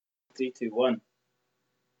3, 2, 1.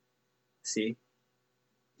 See?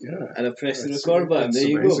 Yeah. And I press the record button. There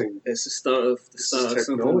you amazing. go. It's the start of something.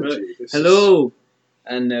 Technology. Hello,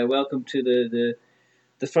 and welcome to the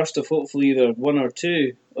first of hopefully either one or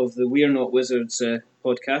two of the We're Not Wizards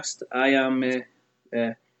podcast. I am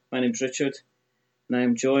my name's Richard, and I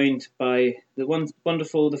am joined by the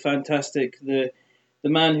wonderful, the fantastic, the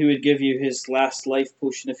man who would give you his last life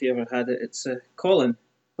potion if he ever had it. It's Colin.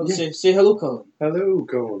 Yeah. Say hello, Colin. Hello,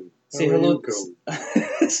 Colin. Say hello, Colin.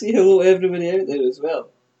 Say hello, everybody out there as well.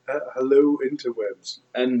 Hello, interwebs.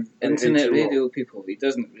 And internet radio people. He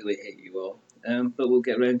doesn't really hate you all, but we'll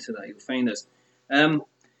get round to that. You'll find us.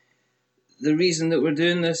 The reason that we're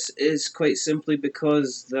doing this is quite simply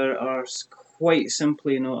because there are quite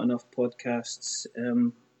simply not enough podcasts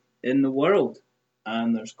in the world,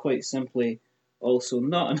 and there's quite simply also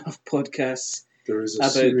not enough podcasts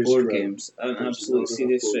about board games. An absolute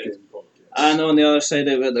serious threat. And on the other side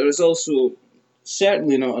of it, there is also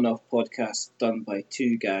certainly not enough podcasts done by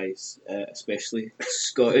two guys, especially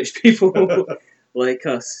Scottish people like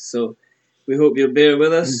us. So we hope you'll bear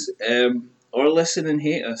with us, or listen and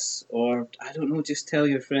hate us, or I don't know, just tell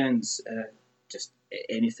your friends, just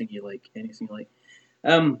anything you like.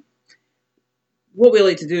 What we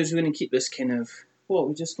like to do is we're going to keep this kind of,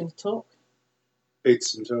 we're just going to talk.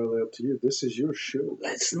 It's entirely up to you. This is your show.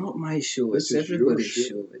 It's not my show. It's everybody's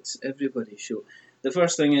show. It's everybody's show. The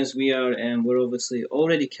first thing is we're obviously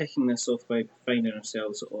already kicking this off by finding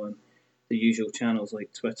ourselves on the usual channels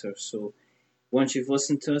like Twitter. So once you've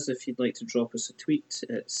listened to us, if you'd like to drop us a tweet,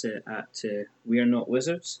 it's at We're Not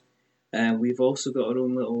Wizards. We've also got our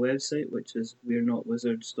own little website, which is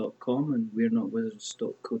we'renotwizards.com and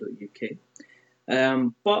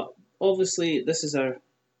we'renotwizards.co.uk. But obviously, this is our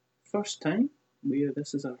first time.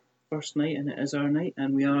 This is our first night, and it is our night,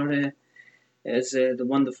 and we are. It's the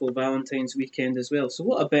wonderful Valentine's weekend as well. So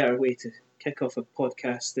what a better way to kick off a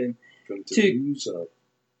podcast than to lose our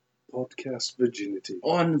podcast virginity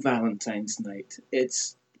on Valentine's night.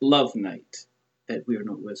 It's love night at We're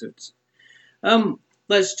Not Wizards.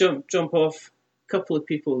 Let's jump off. A couple of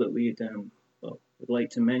people that would like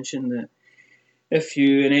to mention that if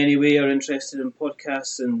you in any way are interested in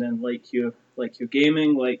podcasts and then like your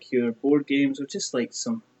gaming, like your board games, or just like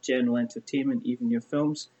some general entertainment, even your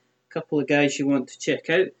films. Couple of guys you want to check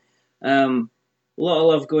out. A lot of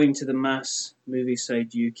love going to the Mass Movie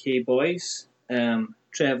Side UK boys,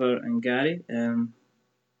 Trevor and Gary.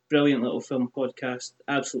 Brilliant little film podcast,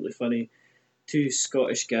 absolutely funny. Two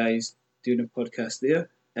Scottish guys doing a podcast there.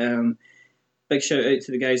 Big shout out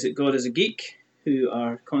to the guys at God is a Geek, who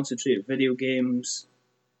are concentrated video games.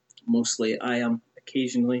 Mostly I am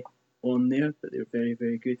occasionally on there, but they're very,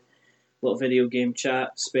 very good. A lot of video game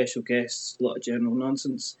chat, special guests, a lot of general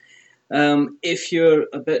nonsense. If you're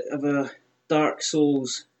a bit of a Dark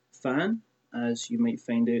Souls fan, as you might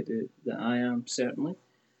find out that I am certainly,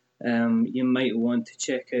 you might want to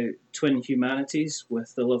check out Twin Humanities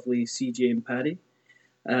with the lovely CJ and Paddy,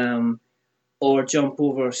 or jump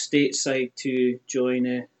over stateside to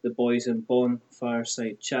join the boys in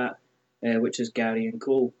Bonfireside Chat, which is Gary and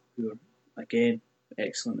Cole, who are, again,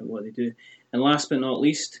 excellent at what they do. And last but not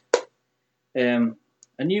least, a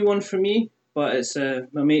new one for me, but it's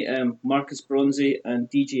my mate Marcus Bronzy and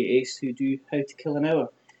DJ Ace who do How to Kill an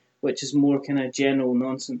Hour, which is more kind of general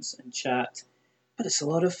nonsense and chat, but it's a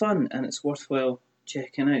lot of fun and it's worthwhile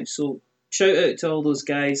checking out. So shout out to all those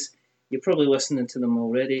guys. You're probably listening to them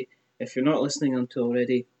already. If you're not listening to them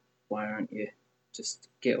already, why aren't you? Just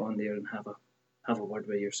get on there and have a word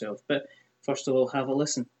with yourself. But first of all, have a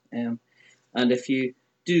listen. And if you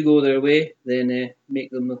do go their way, then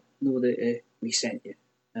make them know that we sent you.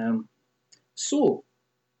 So,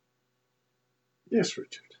 yes,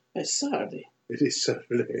 Richard. It's Saturday. It is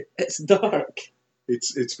Saturday. It's dark.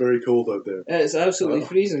 It's very cold out there. It's absolutely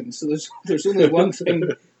freezing. So there's only one thing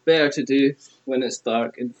better to do when it's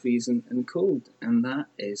dark and freezing and cold, and that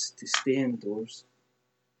is to stay indoors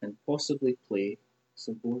and possibly play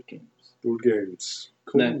some board games. Board games.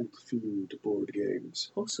 Cold-themed board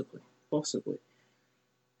games. Possibly.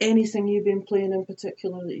 Anything you've been playing in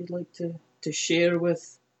particular that you'd like to share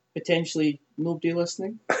with potentially nobody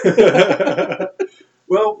listening?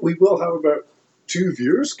 Well, we will have about 2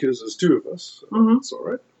 viewers because there's 2 of us. So that's all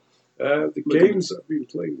right. The games I've been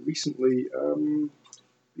playing recently,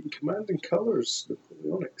 been Command and Colors,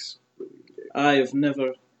 Napoleonics. I've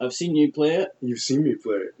seen you play it. You've seen me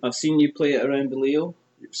play it. I've seen you play it around the Leo.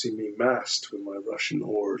 You've seen me massed with my Russian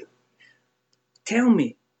horde. Tell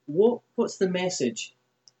me, what's the message?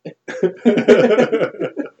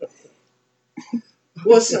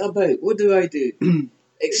 What's it about? What do I do?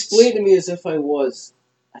 Explain to me as if I was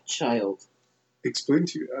a child. explain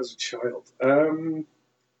to you as a child.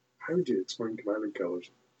 How do you explain Command and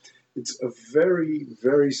Colors? It's a very,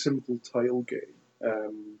 very simple tile game.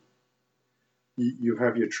 You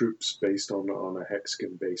have your troops based on a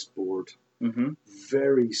hexagon-based board. Mm-hmm.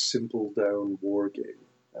 Very simple down war game,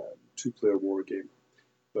 2-player war game,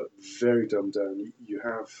 but very dumbed down. You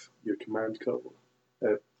have your command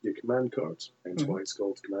cards, hence why it's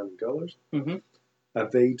called Command and Colors, and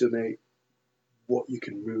they donate what you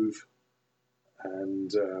can move,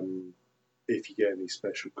 and if you get any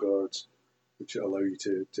special cards, which allow you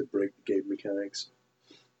to break the game mechanics.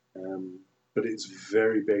 But it's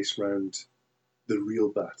very based around the real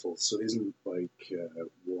battle, so it isn't like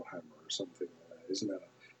Warhammer or something like that. It isn't a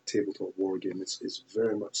tabletop war game. It's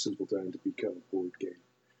very much simple down to become a board game,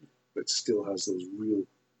 but still has those real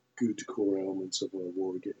good core elements of a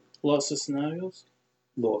war game. Lots of scenarios?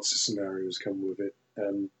 Lots of scenarios come with it.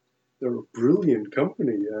 They're a brilliant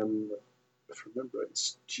company. If I remember,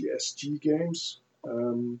 it's GSG Games.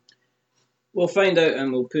 We'll find out,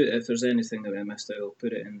 and we'll put, if there's anything that we missed out, we'll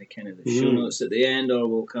put it in the kind of the show notes at the end, or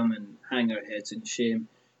we'll come and hang our heads in shame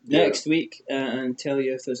next week and tell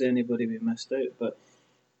you if there's anybody we missed out. But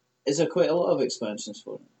is there quite a lot of expansions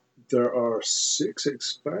for it? There are 6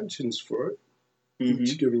 expansions for it,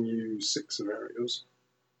 each giving you 6 scenarios,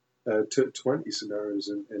 20 scenarios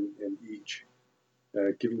in each,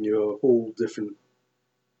 giving you a whole different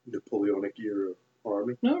Napoleonic era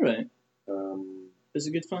army. All right. Is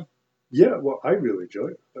it good fun? Yeah, well, I really enjoy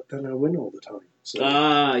it, but then I win all the time. So.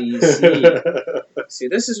 You see. See,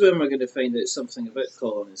 this is when we're going to find out something about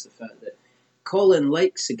Colin, is the fact that Colin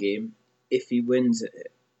likes a game if he wins at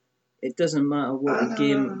it. It doesn't matter what the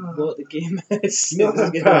game is. Not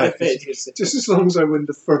that bad. Just as long as I win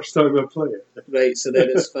the first time I play it. Right, so then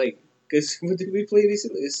it's fine. Because what did we play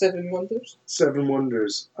recently? 7 Wonders? 7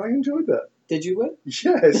 Wonders. I enjoyed that. Did you win?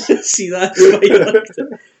 Yes. See, that's why you liked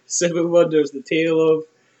it. 7 Wonders, the tale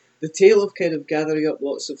of kind of gathering up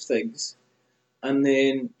lots of things, and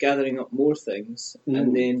then gathering up more things,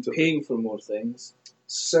 and then paying for more things.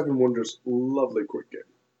 7 Wonders, lovely quick game.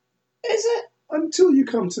 Is it? Until you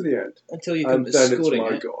come to the end. Until you come to scoring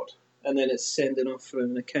it's my God. And then it's sending off for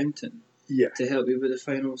an accountant to help you with the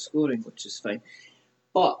final scoring, which is fine.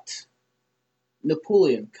 But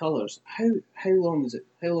Napoleon Colours, how long is it?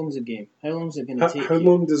 How long is a game? How long is it going to take? How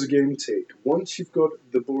long does a game take? Once you've got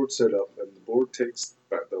the board set up, and the board takes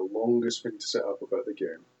about the longest thing to set up about the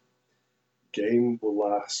game will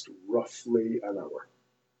last roughly an hour.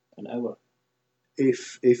 An hour.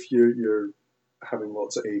 If you're having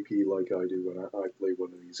lots of AP like I do when I play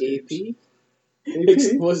one of these games.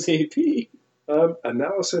 AP? What's AP?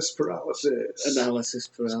 Analysis paralysis. Analysis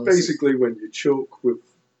paralysis. It's basically when you choke with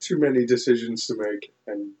too many decisions to make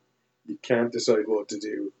and you can't decide what to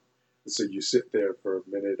do. So you sit there for a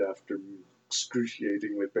minute after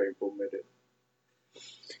excruciatingly painful minute.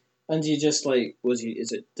 And you just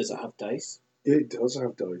does it have dice? It does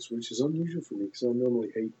have dice, which is unusual for me because I normally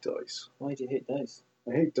hate dice. Why do you hate dice?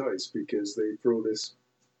 I hate dice because they throw this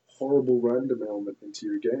horrible random element into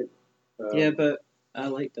your game. Yeah, but I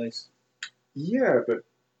like dice. Yeah, but...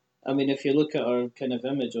 I mean, if you look at our kind of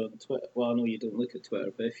image on Twitter... Well, I know you don't look at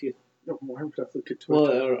Twitter, but if you... No, why would I look at Twitter? Well,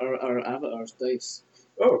 our avatar's dice.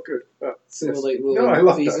 Oh, good. So yes. rolling I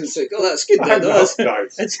love dice. Oh, that's good then. I love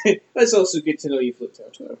dice. It's also good to know you've looked at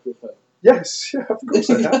our Twitter profile. Yes, yeah, of course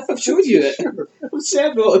I have. I've showed you it sure. on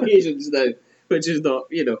several occasions now, which is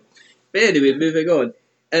not, But anyway, moving on.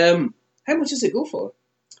 How much does it go for?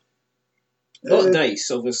 Not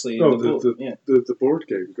dice, obviously. No, the board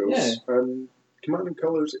game goes. Yeah. Command and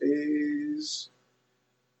Colors is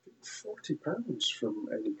 £40 from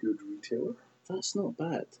any good retailer. That's not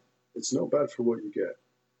bad. It's not bad for what you get.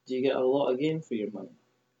 Do you get a lot of game for your money?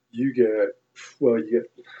 You get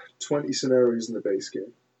 20 scenarios in the base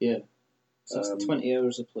game. Yeah. So it's 20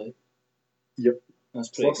 hours of play. Yep. That's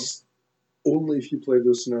pretty Plus, only if you play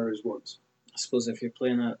those scenarios once. I suppose if you're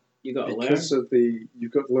playing that, you've got to learn.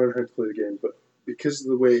 You've got to learn how to play the game, but because of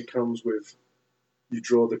the way it comes with, you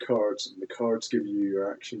draw the cards, and the cards give you your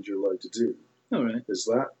actions you're allowed to do. All right. There's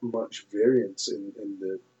that much variance in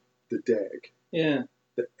the deck. Yeah.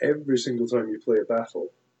 That every single time you play a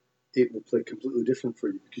battle, it will play completely different for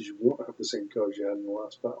you because you won't have the same cards you had in the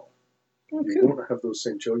last battle. Oh, you won't have those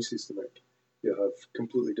same choices to make. You'll have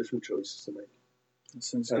completely different choices to make. That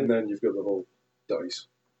sounds good. And then you've got the whole dice.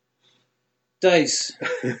 Dice.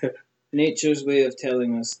 Nature's way of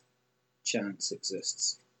telling us chance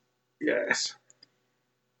exists. Yes.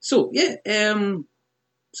 So, yeah,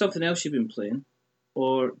 something else you've been playing?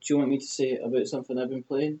 Or do you want me to say about something I've been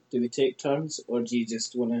playing? Do we take turns, or do you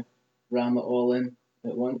just want to ram it all in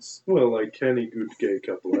at once. Well, like any good gay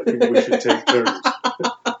couple, I think we should take turns.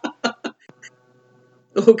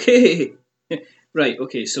 Okay. Right,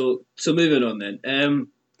 okay, so moving on then.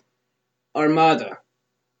 Armada.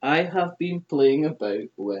 I have been playing about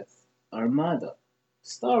with Armada.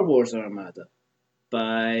 Star Wars Armada.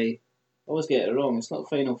 I always get it wrong. It's not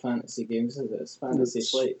Final Fantasy games, is it? It's Fantasy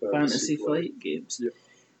Flight. Fantasy Flight games.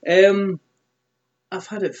 Yeah. I've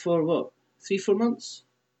had it for what, 3-4 months.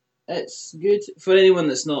 It's good for anyone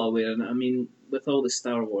that's not aware. I mean, with all the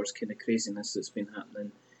Star Wars kind of craziness that's been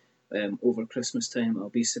happening over Christmas time, I'll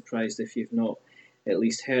be surprised if you've not at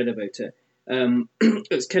least heard about it.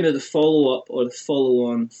 It's kind of the follow up or the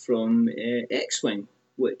follow on from X-Wing,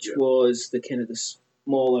 which was the kind of the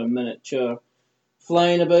smaller miniature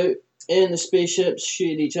flying about in the spaceships,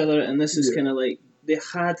 shooting each other, and this is kind of like they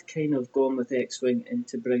had kind of gone with X-Wing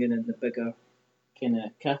into bringing in the bigger kind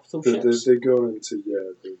of capital ships. They go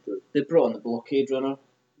into They brought in the blockade runner.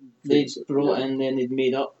 They brought in, then they'd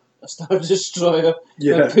made up a Star Destroyer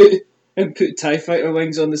and put TIE fighter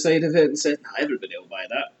wings on the side of it and said, "Nah, everybody will buy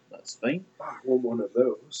that. That's fine." I want one of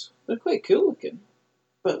those. They're quite cool looking,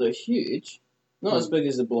 but they're huge. Not as big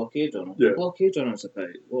as the blockade runner. Yeah. The blockade runner's about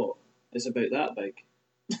what? It's about that big.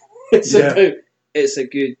 It's a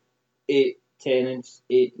good 8,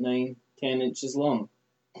 9, 10 inches long.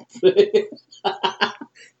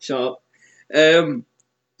 Shut up.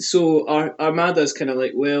 So Armada's kind of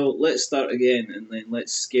like, well, let's start again and then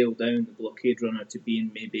let's scale down the blockade runner to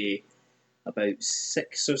being maybe about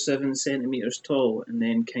 6 or 7 centimetres tall and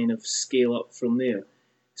then kind of scale up from there.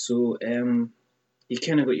 So you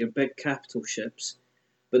kind of got your big capital ships,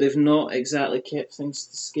 but they've not exactly kept things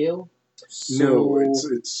to scale. So no,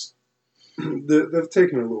 it's they've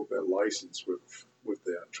taken a little bit of license with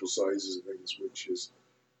the actual sizes of things, which is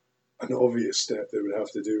an obvious step they would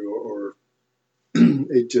have to do, or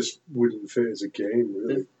it just wouldn't fit as a game,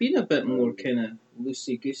 really. They've been a bit more kind of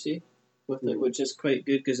loosey-goosey with it, which is quite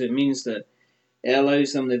good because it means that it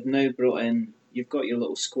allows them, they've now brought in, you've got your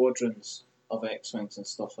little squadrons of X-Wings and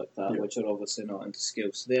stuff like that, which are obviously not into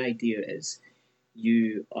scale. So the idea is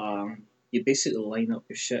you basically line up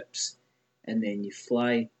your ships and then you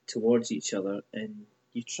fly towards each other and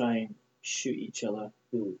you try and shoot each other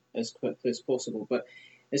as quickly as possible. But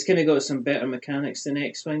it's kind of got some better mechanics than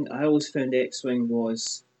X-Wing. I always found X-Wing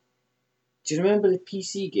was... Do you remember the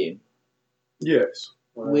PC game? Yes.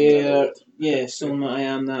 I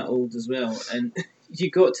am that old as well. And you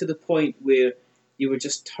got to the point where you were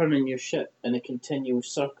just turning your ship in a continual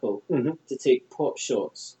circle to take pot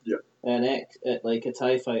shots at like a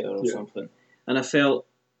TIE fighter or something. And I felt,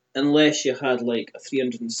 unless you had like a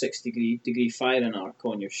 360 degree firing arc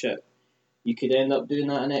on your ship, you could end up doing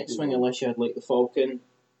that in X-Wing unless you had like the Falcon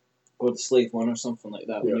or the Slave One or something like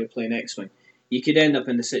that when you're playing X-Wing. You could end up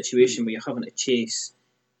in the situation where you're having to chase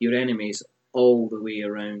your enemies all the way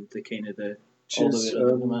around the kind of all the way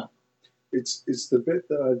around the map. It's the bit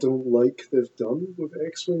that I don't like they've done with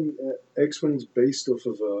X-Wing. X-Wing's based off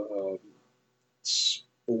of a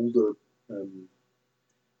older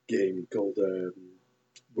game called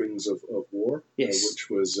Wings of War, which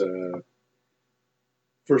was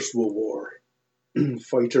First World War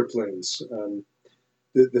fighter planes.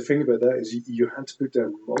 The thing about that is you had to put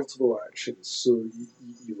down multiple actions, so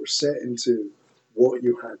you were set into what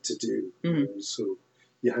you had to do. So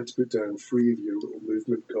you had to put down 3 of your little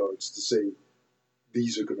movement cards to say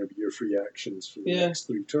these are going to be your 3 actions for the next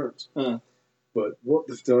 3 turns. But what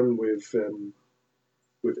they've done with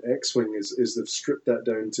X-Wing is they've stripped that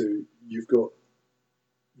down to you've got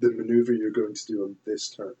the maneuver you're going to do on this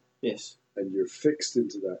turn. Yes. And you're fixed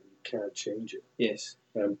into that. You can't change it. Yes.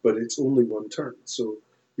 But it's only 1 turn, so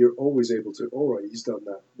you're always able to, all right, he's done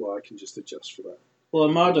that, well, I can just adjust for that. Well,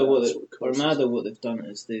 Armada, what they've done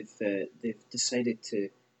is they've decided to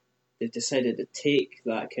take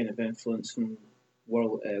that kind of influence from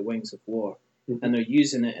Wings of War, and they're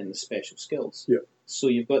using it in the special skills. Yeah. So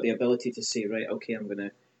you've got the ability to say, right, okay, I'm going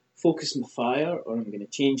to focus my fire, or I'm going to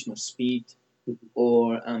change my speed,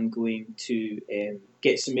 or I'm going to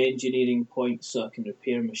get some engineering points so I can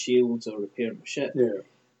repair my shields or repair my ship. Yeah.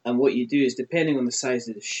 And what you do is, depending on the size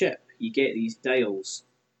of the ship, you get these dials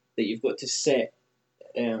that you've got to set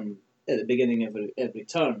at the beginning of every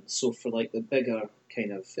turn. So for like the bigger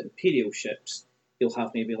kind of Imperial ships, you'll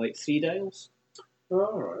have maybe like 3 dials.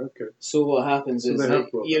 Oh, right, okay. So what happens is that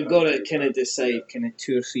you've got to kind of decide kind of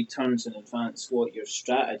 2 or 3 turns in advance what your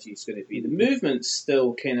strategy is going to be. The movement's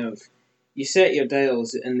still kind of, you set your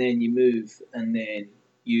dials and then you move and then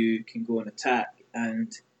you can go and attack,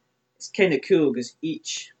 and it's kind of cool because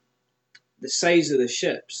each the size of the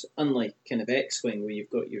ships, unlike kind of X-Wing where you've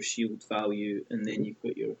got your shield value and then you've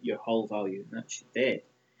got your hull value and that's your dead,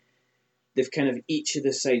 they've kind of, each of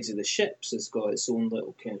the sides of the ships has got its own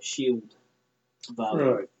little kind of shield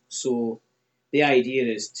value. Right. So the idea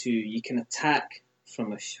is you can attack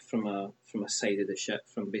from a side of the ship,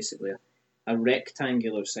 from basically a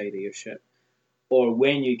rectangular side of your ship, or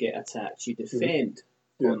when you get attacked, you defend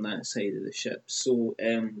on that side of the ship. So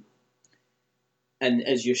and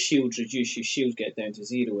as your shields reduce, your shields get down to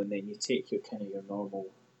 0, and then you take your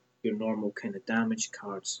normal kind of damage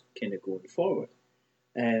cards kind of going forward.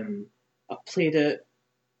 I played it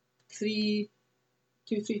 2-3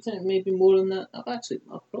 times, maybe more than that. I've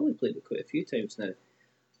probably played it quite a few times now,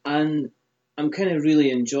 and I'm kind of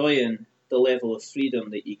really enjoying the level of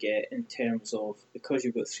freedom that you get in terms of, because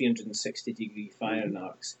you've got 360-degree firing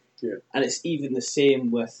arcs, and it's even the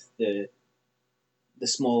same with the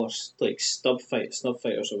smaller like snub fighters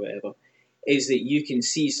or whatever, is that you can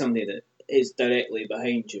see somebody that is directly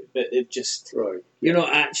behind you, but they've just you're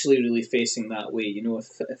not actually really facing that way. You know,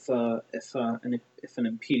 if an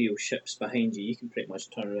Imperial ship's behind you, you can pretty much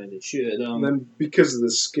turn around and shoot at them. And then because of the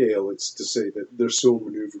scale, it's to say that they're so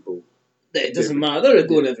manoeuvrable. It doesn't matter. They're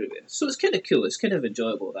going everywhere, so it's kind of cool. It's kind of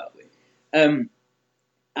enjoyable that way.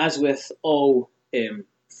 As with all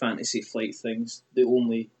fantasy flight things, the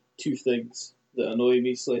only two things that annoy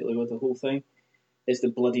me slightly with the whole thing is the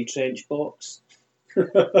bloody trench box.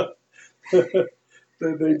 they do.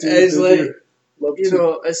 It's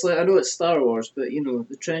it's like, I know it's Star Wars, but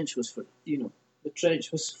the trench was for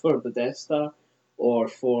the Death Star or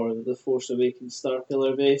for the Force Awakens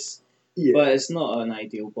Starkiller base. Yeah. But it's not an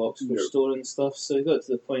ideal box for storing stuff, so it got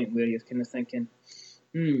to the point where you're kind of thinking,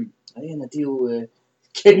 I ain't gonna deal with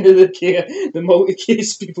kind of the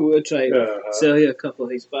multi-case people who are trying to sell you a couple of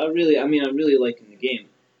things. But I'm really liking the game.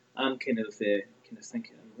 I'm kind of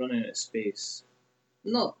thinking I'm running out of space.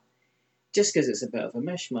 Not just because it's a bit of a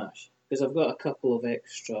mishmash, because I've got a couple of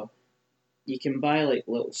extra. You can buy like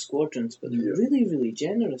little squadrons, but they're really, really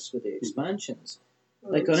generous with the expansions.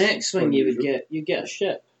 Like on X-Wing, you get a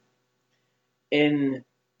ship. In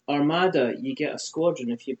Armada, you get a squadron.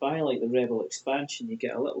 If you buy like the Rebel expansion, you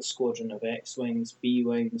get a little squadron of X-Wings,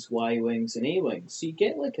 B-Wings, Y-Wings, and A-Wings. So you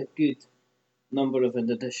get like a good number of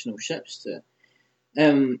additional ships to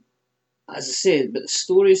it. As I said, but the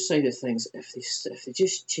storage side of things, if they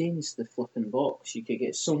just changed the flipping box, you could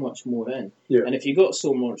get so much more in. Yeah. And if you got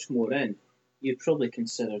so much more in, you'd probably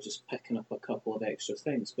consider just picking up a couple of extra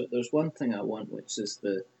things. But there's one thing I want, which is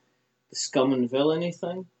the scum and villainy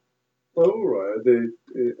thing. Oh, right.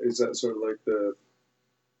 Is that sort of like the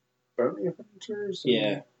bounty hunters?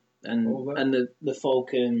 Yeah. And the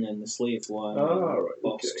Falcon and the Slave One and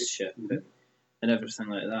Boss ship and everything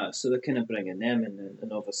like that. So they're kind of bringing them in,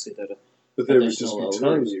 and obviously they're but they would just be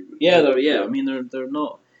telling you. I mean, they're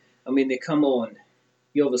not. I mean, they come on.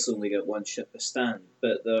 You obviously only get one ship a stand,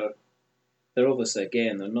 but they're obviously,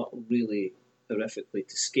 again, they're not really horrifically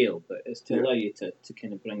to scale, but it's to allow you to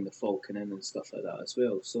kind of bring the Falcon in and stuff like that as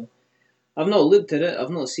well. So I've not looked at it. I've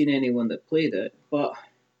not seen anyone that played it, but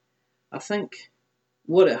I think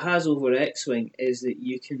what it has over X-Wing is that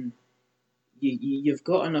you've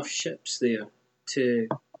got enough ships there to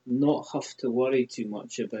not have to worry too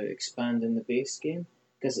much about expanding the base game,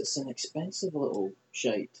 because it's an expensive little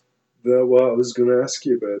shite. Well, I was going to ask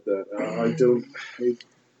you about that.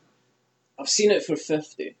 I've seen it for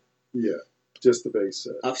 50. Yeah, just the base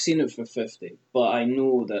set. I've seen it for 50, but I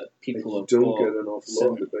know that people have don't get an awful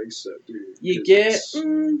lot of the base set, do you?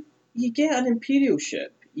 You get an Imperial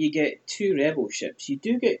ship. You get 2 Rebel ships. You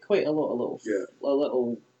do get quite a lot of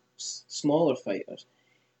little smaller fighters.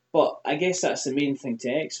 But I guess that's the main thing to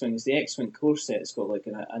X-Wing, is the X-Wing core set's got like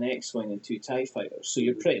an X-Wing and 2 TIE fighters, so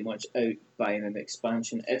you're pretty much out buying an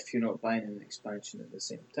expansion if you're not buying an expansion at the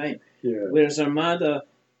same time. Yeah. Whereas Armada,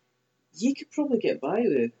 you could probably get by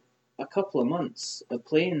with a couple of months of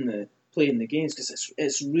playing the games, because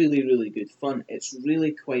it's really, really good fun. It's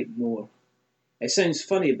really quite more. It sounds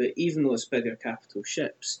funny, but even though it's bigger capital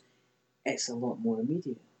ships, it's a lot more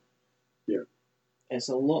immediate. Yeah. It's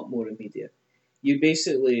a lot more immediate. You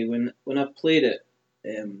basically, when I've played it,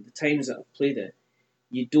 the times that I've played it,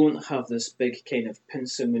 you don't have this big kind of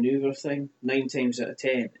pincer maneuver thing. 9 times out of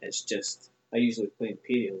 10, it's just, I usually play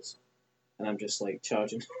Imperials, and I'm just like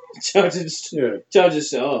charging. The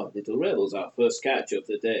Rebels our first catch of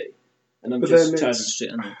the day, and I'm just charging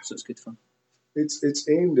straight in there, so it's good fun. It's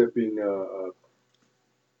aimed at being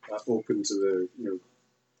open to the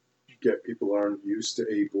get people who aren't used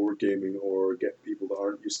to board gaming, or get people that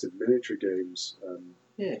aren't used to miniature games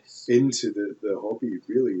into the hobby.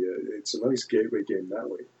 Really, it's a nice gateway game that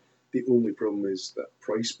way. The only problem is that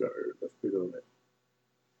price barrier they've put on it.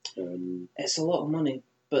 It's a lot of money,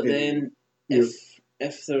 but Yeah. then Yeah.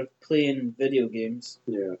 if they're playing video games,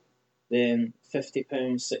 Yeah, then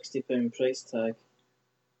 £50, £60 price tag.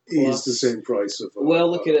 is the same price of. Well,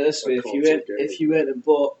 look at it this way: if you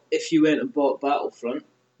console went and bought Battlefront,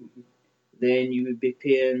 then you would be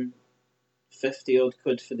paying 50 odd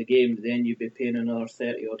quid for the game. Then you'd be paying another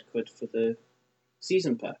 30 odd quid for the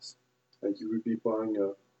season pass. And you would be buying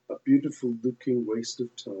a beautiful looking waste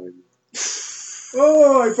of time.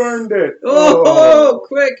 Oh, I burned it! Oh,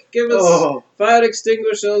 quick! Give us fire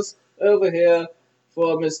extinguishers over here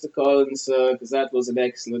for Mr. Collins, because that was an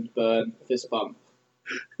excellent burn. Fist bump.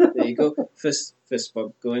 There you go. Fist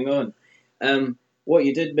bump going on. What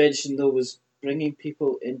you did mention though was bringing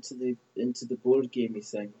people into the board gamey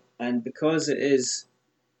thing, and because it is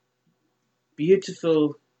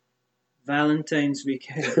beautiful Valentine's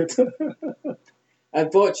weekend,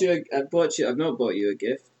 I've not bought you a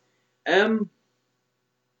gift.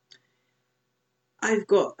 I've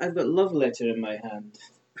got Love Letter in my hand,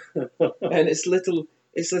 and its little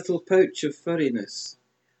pouch of furriness.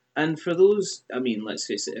 And for those, I mean, let's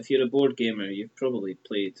face it, if you're a board gamer, you've probably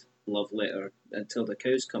played Love Letter until the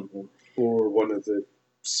cows come home. Or one of the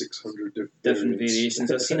 600 different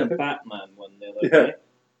variations. I've seen a Batman one the other day.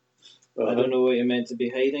 I don't know what you're meant to be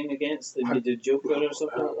hiding against. They do Joker or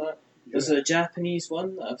something like that. There's a Japanese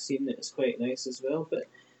one that I've seen that is quite nice as well. But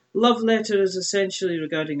Love Letter is essentially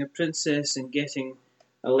regarding a princess and getting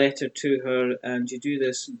a letter to her, and you do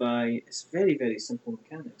this by, it's very, very simple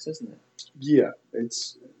mechanics, isn't it? Yeah. I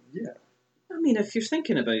mean, if you're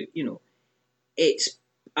thinking about,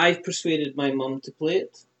 I've persuaded my mum to play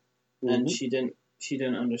it, and she didn't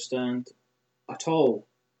understand at all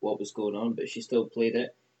what was going on, but she still played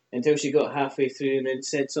it until she got halfway through and then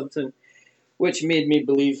said something which made me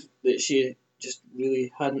believe that she just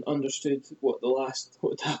really hadn't understood what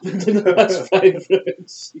happened in the last 5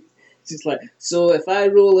 rounds. She's like, so if I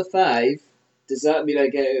roll a 5, does that mean I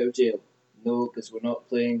get out of jail? No, because we're not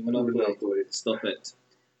playing Monopoly. Stop it.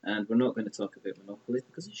 And we're not going to talk about Monopoly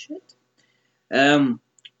because it's shit.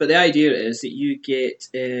 But the idea is that you get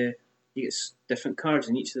different cards,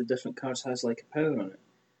 and each of the different cards has like a power on it.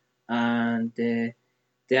 And the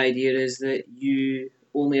idea is that you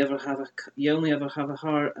only ever have a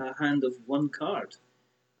hand of one card.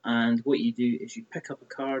 And what you do is you pick up a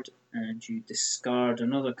card and you discard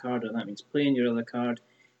another card, and that means playing your other card.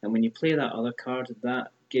 And when you play that other card,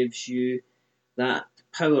 that gives you that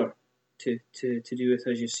power to do with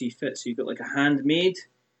as you see fit. So you've got like a handmade,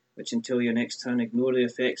 which until your next turn ignore the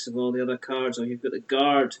effects of all the other cards, or you've got the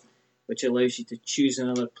guard, which allows you to choose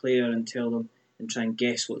another player and tell them and try and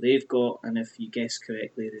guess what they've got, and if you guess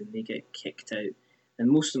correctly then they get kicked out. And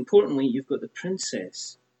most importantly, you've got the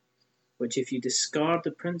princess, which if you discard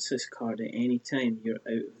the princess card at any time, you're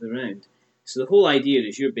out of the round. So the whole idea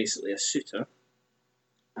is you're basically a suitor,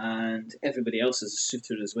 and everybody else is a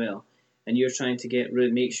suitor as well, and you're trying to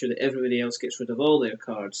make sure that everybody else gets rid of all their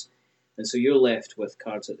cards, and so you're left with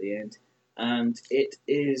cards at the end. And it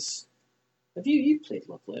is... Have you played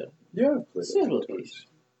Love Letter? Yeah, I've played several occasions.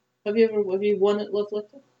 Have you won at Love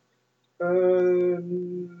Letter?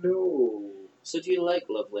 No. So do you like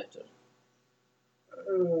Love Letter?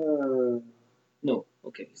 No.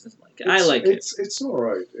 Okay, he doesn't like it. I like it. It's all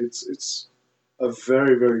right. It's a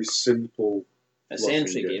very, very simple. It's an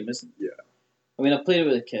entry game, isn't it? Yeah. I mean, I played it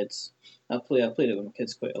with the kids. I played it with my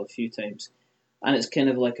kids quite a few times, and it's kind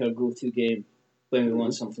of like our go-to game when we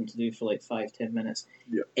want something to do for like 5-10 minutes.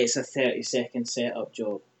 Yeah. It's a 30-second setup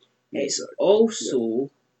job. Yeah, it's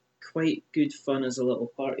also quite good fun as a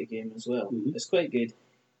little party game as well. Mm-hmm. It's quite good.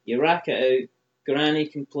 You rack it out. Granny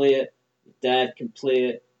can play it. Your dad can play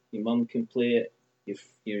it. Your mum can play it. Your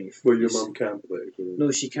mum can't play it. No,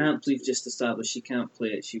 she can't. We've just established she can't play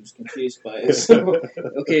it. She was confused by it. So,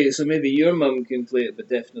 okay, so maybe your mum can play it, but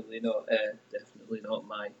definitely not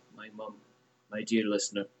my mum, my dear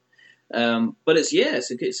listener. But it's a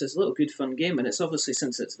little good fun game, and it's obviously,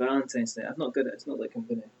 since it's Valentine's Day, I've not got it. It's not like I'm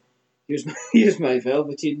gonna here's my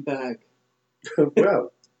velveteen bag.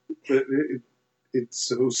 Well, it's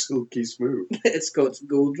so silky smooth. It's got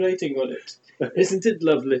gold writing on it. Isn't it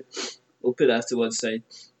lovely? We'll put that to one side.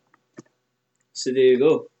 So there you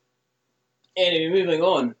go. Anyway, moving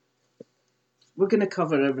on. We're going to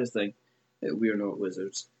cover everything at We're Not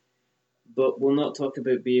Wizards. But we'll not talk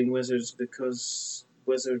about being wizards because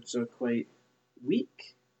wizards are quite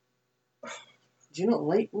weak. Do you not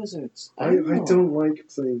like wizards? I don't like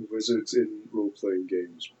playing wizards in role-playing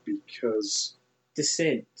games because...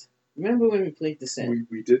 Descent. Remember when we played Descent?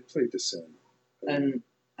 We did play Descent. And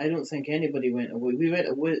I don't think anybody went away. We went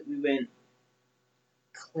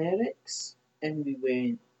clerics, and we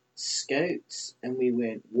went scouts, and we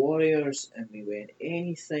went warriors, and we went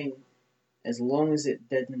anything as long as it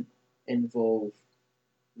didn't involve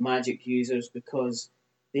magic users, because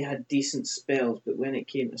they had decent spells, but when it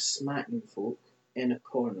came to smacking folk in a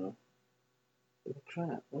corner, they were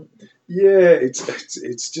crap, weren't they? Yeah,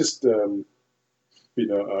 it's just a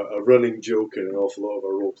running joke in an awful lot of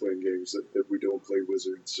our role playing games that we don't play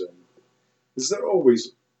wizards, because they're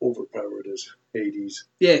always overpowered as Hades.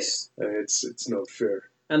 Yes, It's not fair.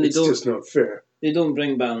 and It's just not fair. They don't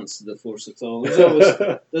bring balance to the force at all.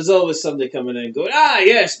 There's always somebody coming in going,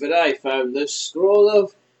 yes, but I found this scroll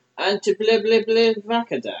of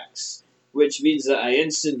Antiblibliblivakadax, which means that I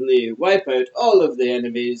instantly wipe out all of the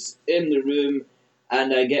enemies in the room,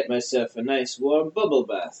 and I get myself a nice warm bubble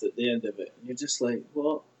bath at the end of it. And you're just like,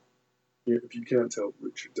 what? Yeah, if you can't tell,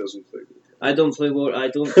 Richard doesn't play war. I don't play war. I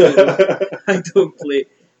don't play.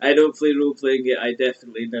 I don't play role playing. I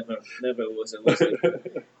definitely never was a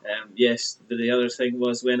wizard. Yes, but the other thing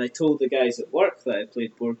was when I told the guys at work that I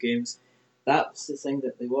played board games, that's the thing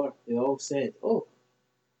that they were. They all said, "Oh,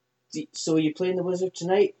 so are you playing the wizard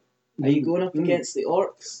tonight? Are you going up against the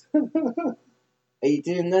orcs? Are you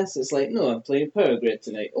doing this?" It's like, "No, I'm playing Power Grid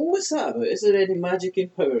tonight." "Oh, what's that about? Is there any magic in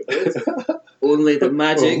Power Grid?" Only the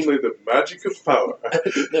magic. Only the magic of power.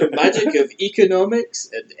 The magic of economics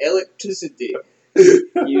and electricity.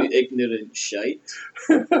 You ignorant shite.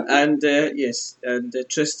 And yes, and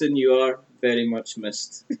Tristan, you are very much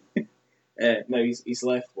missed. Now he's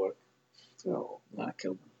left work. Oh, I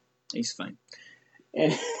killed him. He's fine.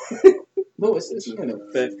 No, it's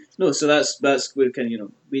no. So that's where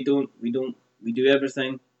we do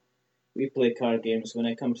everything. We play card games. When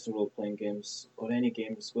it comes to role playing games or any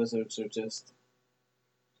games, wizards are just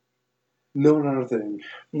nothing.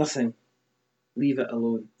 Leave it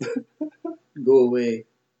alone. Go away.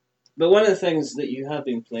 But one of the things that you have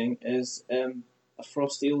been playing is a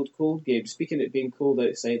frosty old cold game. Speaking of it being cold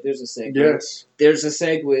outside, there's a segue. Yes. There's a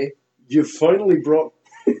segue. You finally brought...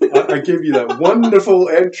 I gave you that wonderful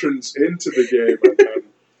entrance into the game,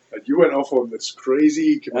 and you went off on this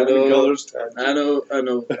crazy Command and Colours tangent. I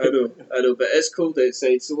know. But it's cold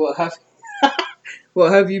outside, so what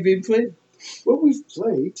have you been playing? Well, we've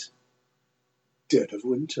played Dead of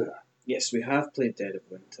Winter. Yes, we have played Dead of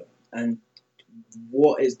Winter. And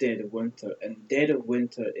what is Dead of Winter? And Dead of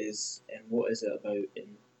Winter is, and what is it about?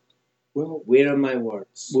 And well, where are my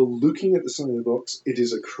words? Well, looking at the side of the box, it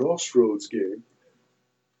is a Crossroads game.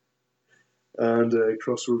 And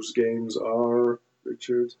Crossroads games are,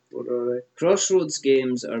 Richard, what are they? Crossroads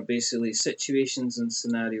games are basically situations and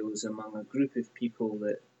scenarios among a group of people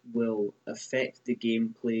that will affect the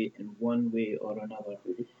gameplay in one way or another.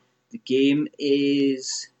 Mm-hmm. The game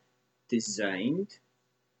is designed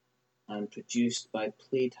and produced by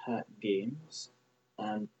Plaid Hat Games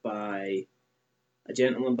and by a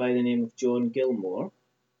gentleman by the name of John Gilmore,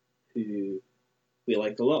 who we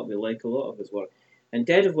like a lot. We like a lot of his work. And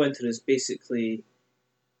Dead of Winter is basically,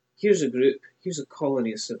 here's a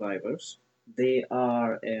colony of survivors. They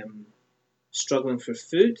are struggling for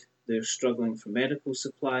food, they're struggling for medical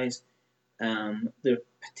supplies, they're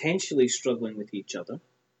potentially struggling with each other.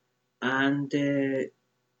 And the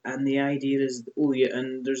idea is,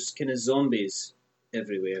 and there's kind of zombies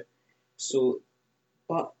everywhere. So,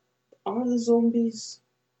 but are the zombies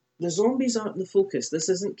aren't the focus. This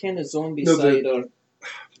isn't kind of zombie side or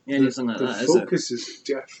anything like that, is it? The focus is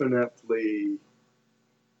definitely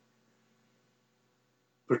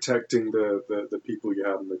protecting the people you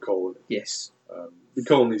have in the colony. Yes. The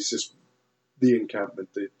colony is just the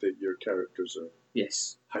encampment that your characters are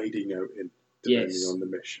hiding out in, depending on the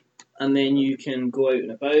mission. And then you can go out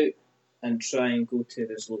and about and try and go to,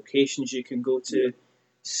 there's locations you can go to,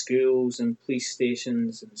 schools and police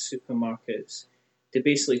stations and supermarkets, to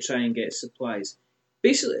basically try and get supplies.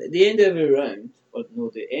 Basically, at the end of every round,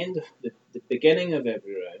 the beginning of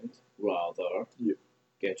every round, rather,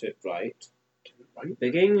 get it right. The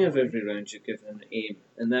beginning of every round, you're given an aim,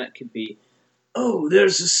 and that could be,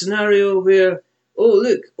 there's a scenario where,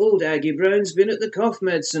 look, old Aggie Brown's been at the cough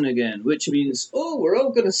medicine again, which means, we're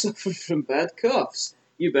all going to suffer from bad coughs.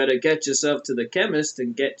 You better get yourself to the chemist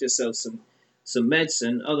and get yourself some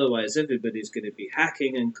medicine, otherwise everybody's going to be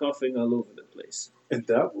hacking and coughing all over the place. And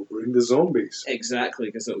that will bring the zombies. Exactly,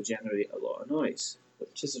 because it will generate a lot of noise,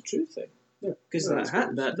 which is a true thing. Yeah, because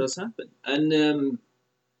that does happen. And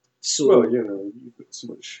so... Well, you've got so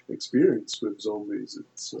much experience with zombies.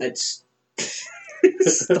 It's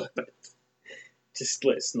stop it. Just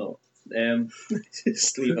let's not.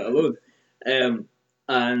 Just leave it alone.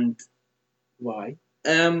 And why?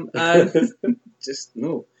 And just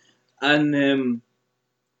no. And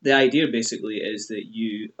the idea basically is that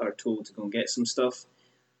you are told to go and get some stuff,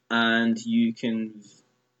 and you can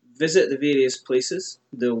visit the various places.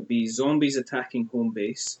 There will be zombies attacking home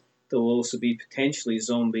base. There will also be potentially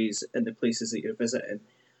zombies in the places that you're visiting.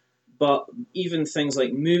 But even things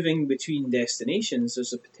like moving between destinations,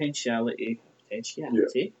 there's a potentiality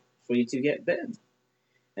for you to get bitten.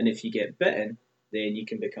 And if you get bitten, then you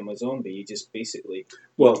can become a zombie. You just basically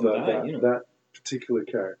that particular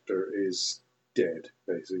character is dead,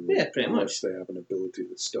 basically. Yeah, pretty much. Unless they have an ability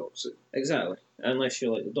that stops it. Exactly. Unless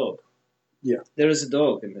you're like the dog. Yeah. There is a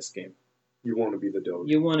dog in this game. You want to be the dog.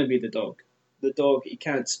 You want to be the dog. The dog, he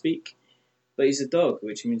can't speak, but he's a dog,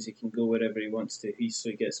 which means he can go wherever he wants to, so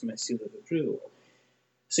he gets my seal of approval.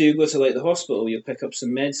 So you go to like the hospital, you'll pick up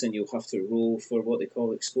some medicine, you'll have to roll for what they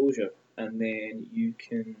call exposure, and then you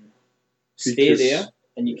can stay there,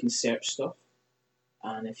 and you can search stuff.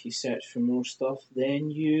 And if you search for more stuff,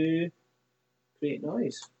 then you create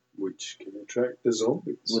noise. Which can attract the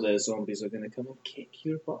zombies. Well, the zombies are going to come and kick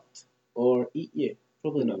your butt. Or eat you.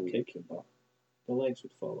 Probably not kick your butt. The legs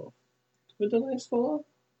would fall off. Would the legs fall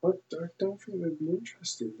off? I don't think they'd be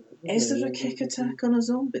interested in that. Is there a kick attack on a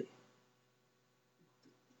zombie?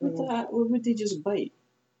 Would they just bite?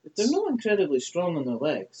 They're not incredibly strong on their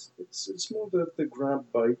legs. It's more the grab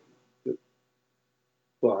bite.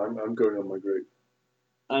 Well, I'm going on my great.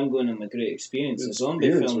 I'm going on my great experience of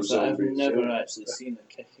zombie films that I've never actually seen a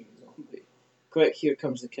kicking zombie. Quick, here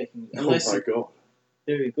comes the kicking. Oh my god!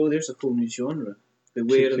 There you go. There's a whole new genre.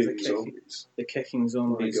 Beware of the kicking zombies. The kicking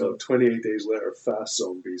zombies. Oh my god! 28 Days Later, fast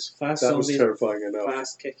zombies. That zombies, was terrifying enough.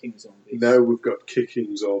 Fast kicking zombies. Now we've got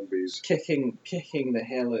kicking zombies. Kicking the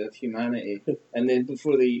hell out of humanity, and then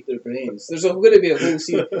before they eat their brains. There's going to be a whole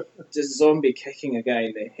scene just zombie kicking a guy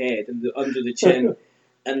in the head and under the chin.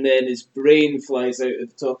 And then his brain flies out at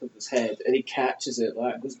the top of his head, and he catches it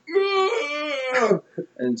like and goes,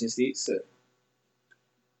 and just eats it.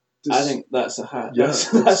 I think that's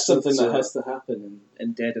that's something that has to happen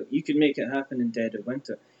in Dead of. You can make it happen in Dead of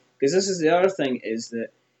Winter, because this is the other thing is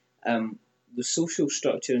that the social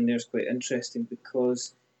structure in there is quite interesting,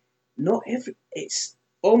 because it's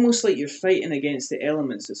almost like you're fighting against the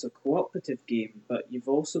elements. It's a cooperative game, but you've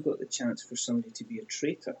also got the chance for somebody to be a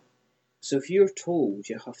traitor. So if you're told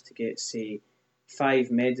you have to get, say,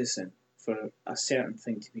 5 medicine for a certain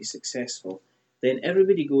thing to be successful, then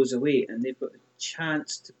everybody goes away and they've got the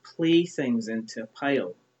chance to play things into a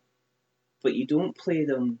pile. But you don't play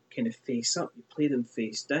them kind of face up, you play them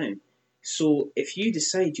face down. So if you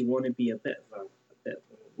decide you want to be a bit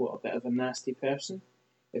of a nasty person,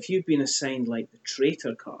 if you've been assigned like the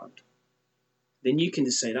traitor card, then you can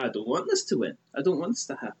decide, I don't want this to win, I don't want this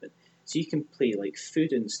to happen. So you can play like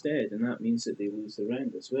food instead, and that means that they lose the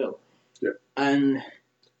round as well. Yeah. And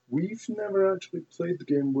we've never actually played the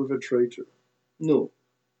game with a traitor. No.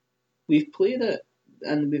 We've played it,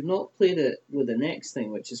 and we've not played it with the next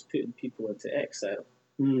thing, which is putting people into exile.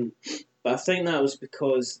 Mm. But I think that was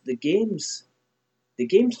because the game's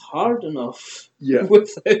hard enough. Yeah.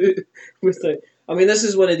 without. I mean, this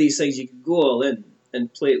is one of these things you could go all in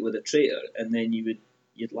and play it with a traitor, and then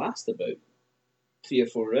you'd last about 3 or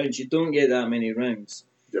 4 rounds. You don't get that many rounds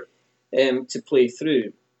to play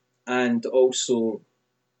through, and also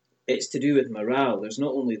it's to do with morale. There's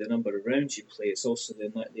not only the number of rounds you play, it's also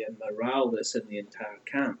the morale that's in the entire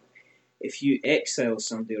camp. If you exile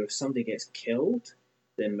somebody or if somebody gets killed,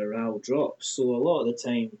 then morale drops. So a lot of the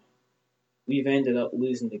time, we've ended up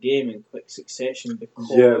losing the game in quick succession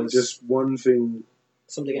because just one thing.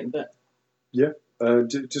 Somebody getting bit. Yeah.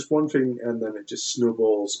 Just one thing, and then it just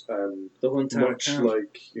snowballs, and the whole entire much camp.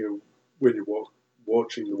 like when you're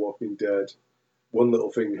watching The Walking Dead, one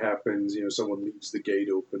little thing happens, someone leaves the gate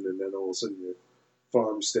open, and then all of a sudden your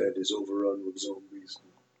farmstead is overrun with zombies.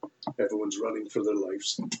 Everyone's running for their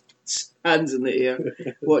lives. Hands in the air,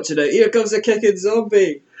 watching out. Here comes a kicking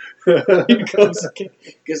zombie. Here comes a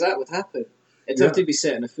kick. Because that would happen. It'd have to be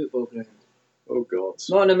set in a football ground. Oh God!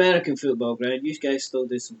 Not an American football ground. You guys still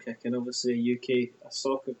do some kicking. Obviously, UK a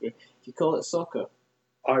soccer ground. Do you call it soccer?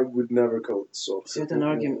 I would never call it soccer. We had an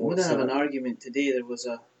argument. We didn't have an argument today. There was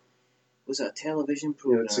a television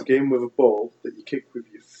program. Yeah, it's a game with a ball that you kick with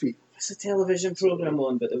your feet. It's a television program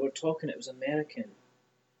on, but they were talking. It was American.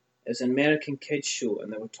 It was an American kids show,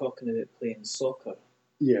 and they were talking about playing soccer.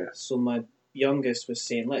 Yeah. So my youngest was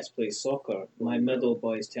saying, "Let's play soccer." My middle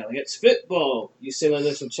boy's telling, "It's football." You silly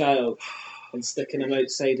little child. And sticking them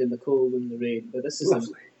outside in the cold and the rain. But this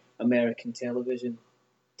is American television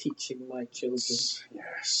teaching my children.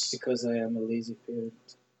 Yes. Because I am a lazy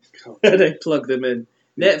parent. And I plug them in.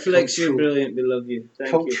 Netflix, you're brilliant. We love you.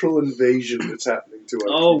 Thank cultural you. invasion that's happening to us.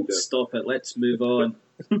 Oh, stop it. Let's move on.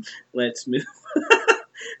 Let's move.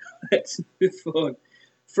 let's move on.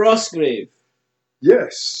 Frostgrave.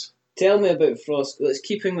 Yes. Tell me about Frostgrave. Let's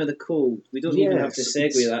keeping with the cold. We don't even have to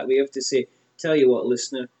segue that. We have to say, tell you what,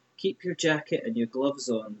 listener, keep your jacket and your gloves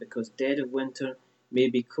on because Dead of Winter may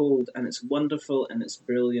be cold and it's wonderful and it's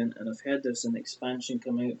brilliant. And I've heard there's an expansion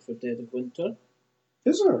coming out for Dead of Winter.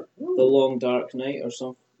 Is there? Oh. The Long Dark Night or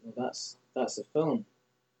something. Well, that's a film,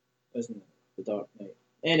 isn't it? The Dark Knight.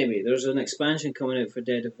 Anyway, there's an expansion coming out for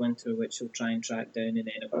Dead of Winter, which we'll try and track down and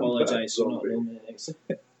then apologise for not knowing the next.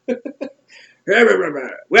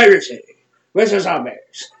 Where is he? Where's the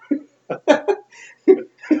zombies?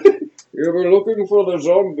 You've been looking for the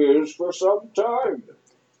zombies for some time.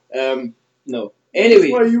 No. Anyway.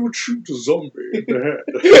 That's why you would shoot a zombie in the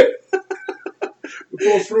head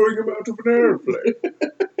before throwing him out of an airplane.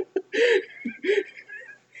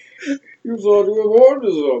 You thought you were born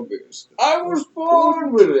to zombies. I was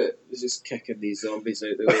born with it. He's just kicking these zombies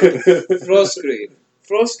out the way. Frostgrave.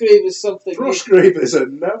 Frostgrave is something... Frostgrave is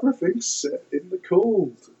another thing set in the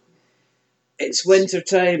cold. It's winter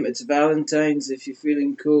time. It's Valentine's. If you're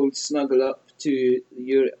feeling cold, snuggle up to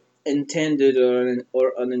your intended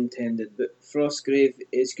or unintended. But Frostgrave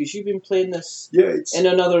is... Because you've been playing this in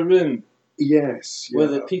another room. Yes. Yeah.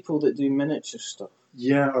 With the people that do miniature stuff.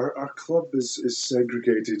 Yeah, our club is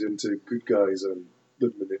segregated into good guys and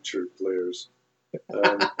the miniature players.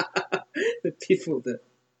 The people that...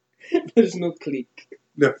 There's no clique.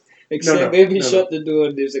 No. Except when we shut the door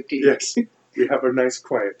and there's a clique. Yes. We have a nice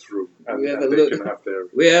quiet room. And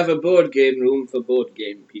we have a board game room for board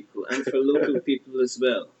game people and for local people as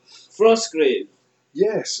well. Frostgrave.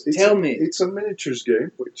 Yes. Tell me. It's a miniatures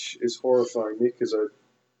game, which is horrifying me because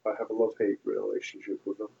I have a love-hate relationship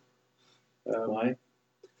with them. Why?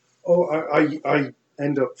 Oh, I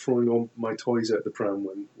end up throwing all my toys out the pram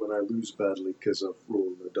when I lose badly because of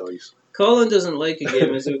rolling the dice. Colin doesn't like a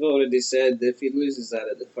game, as we've already said. If he loses at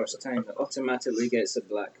it the first time, it automatically gets a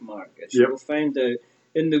black mark. As we'll find out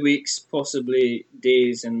in the weeks, possibly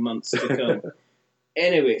days and months to come.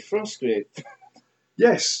 Anyway, Frostgrave.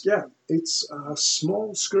 Yes, yeah. It's a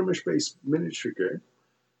small skirmish-based miniature game.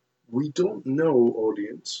 We don't know,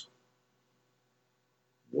 audience,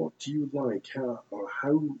 what do you like,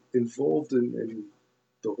 how involved in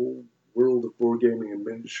the whole world of board gaming and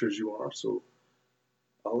miniatures you are, so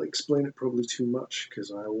I'll explain it probably too much,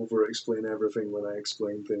 because I over-explain everything when I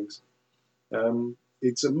explain things.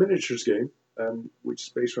 It's a miniatures game, which is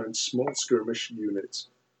based around small skirmish units.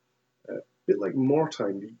 A bit like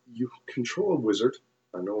Mortime, you control a wizard.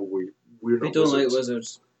 I know we're not We don't wizards. like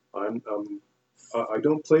wizards. I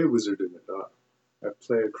don't play a wizard in it. I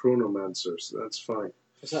play a chronomancer, so that's fine.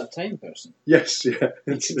 Is that a time person? Yes, yeah.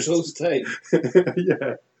 He controls time.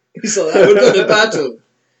 Yeah. He's like, we're going to battle.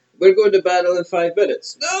 We're going to battle in 5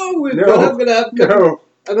 minutes. No,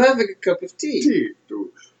 I'm having a cup of tea.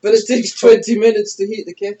 But it takes 20 minutes to heat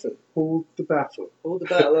the kettle. Hold the battle. Hold the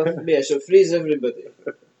battle off me. I shall freeze everybody.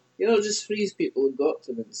 Just freeze people in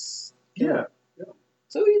documents. Yeah.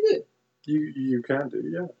 That's what you do. You can do,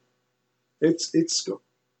 yeah. It's got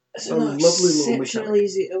a lovely little mechanic. Exceptionally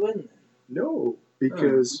easy to win. No,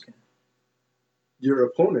 because your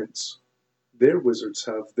opponents, their wizards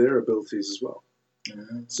have their abilities as well.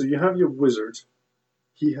 So you have your wizard.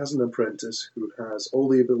 He has an apprentice who has all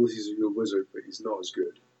the abilities of your wizard, but he's not as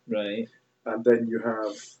good. Right. And then you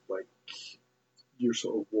have your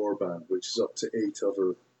sort of warband, which is up to 8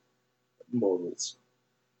 other models.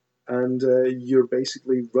 And you're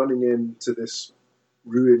basically running into this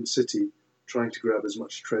ruined city, trying to grab as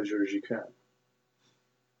much treasure as you can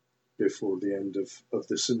before the end of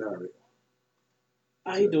the scenario.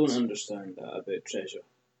 I don't understand that about treasure.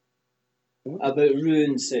 What? About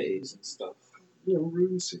ruined cities and stuff.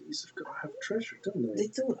 Ruined cities have got to have treasure, don't they? They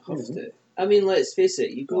don't have to. I mean, let's face it,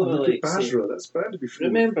 you go to Basra, that's bound to be full.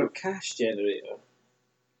 Remember Cash Generator?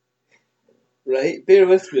 Right? Bear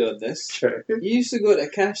with me on this. Okay. You used to go to a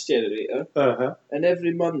Cash Generator, and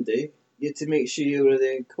every Monday you had to make sure you were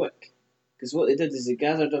there quick. Because what they did is they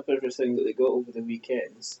gathered up everything that they got over the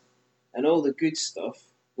weekends, and all the good stuff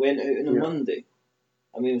went out on a Monday.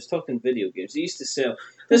 I mean, I was talking video games. They used to sell...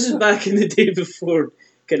 This is back in the day before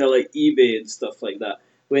kind of like eBay and stuff like that,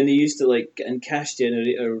 when they used to and Cash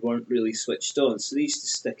Generator weren't really switched on, so they used to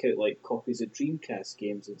stick out copies of Dreamcast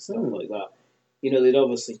games and stuff like that. They'd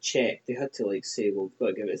obviously check. They had to say, well, we've got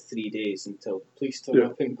to give it 3 days until the police turn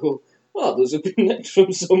up and go, oh, those have been nicked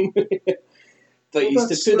from somewhere. But you used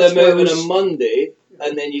to put them out on a Monday,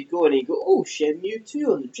 and then you'd go and you'd go, oh, Shenmue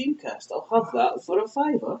 2 on the Dreamcast, I'll have that for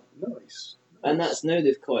 $5. Nice. And that's now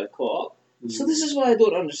they've caught up. So this is what I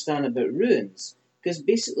don't understand about Ruins. Because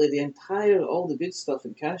basically all the good stuff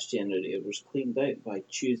in Cash Generator was cleaned out by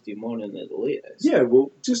Tuesday morning at the latest. Yeah,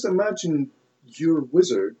 well, just imagine your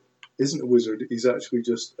wizard isn't a wizard, he's actually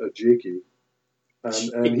just a jakey.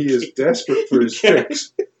 And he is desperate for his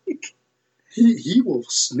fix. He will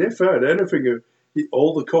sniff out anything,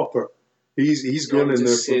 all the copper. He's gone in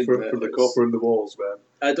there for the copper in the walls, man.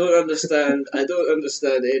 I don't understand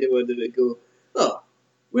anyone that would go, oh,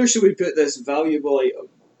 where should we put this valuable item?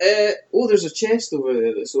 There's a chest over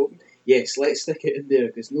there that's open. Yes, let's stick it in there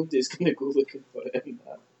because nobody's going to go looking for it in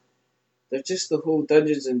that. They're just the whole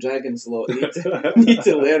Dungeons and Dragons lot need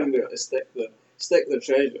to learn where to stick their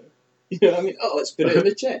treasure. You know what I mean? Oh, let's put it in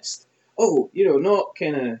the chest. Oh, not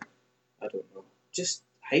kind of, I don't know, just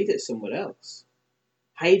hide it somewhere else.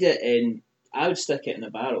 Hide it in, I would stick it in a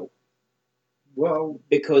barrel. Well,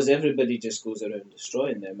 because everybody just goes around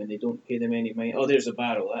destroying them and they don't pay them any money. Oh, there's a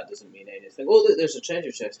barrel, that doesn't mean anything. Oh, look, there's a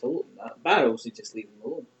treasure chest, I'll open that. Barrels, they just leave them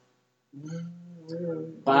alone.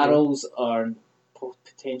 Barrels are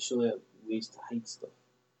potentially ways to hide stuff.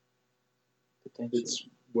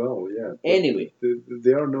 Potentially. Yeah. Anyway.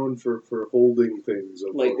 They are known for holding things.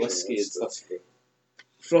 Like whiskey and stuff.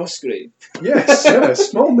 Frostgrave. Yes, yeah,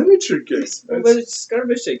 small miniature game.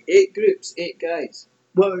 Skirmishing, 8 groups, 8 guys.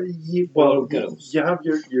 Well, you have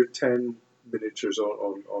your 10 miniatures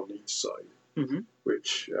on each side,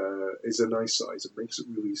 which is a nice size. It makes it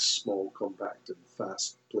really small, compact, and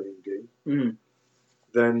fast playing game. Mm-hmm.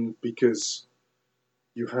 Then, because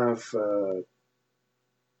you have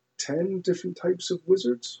 10 different types of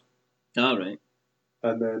wizards. All right.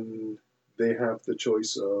 And then they have the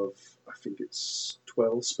choice of, I think it's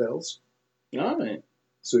 12 spells. All right.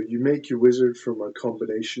 So you make your wizard from a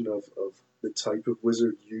combination of the type of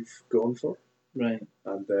wizard you've gone for. Right.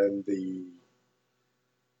 And then the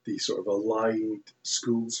sort of aligned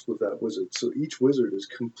schools with that wizard. So each wizard is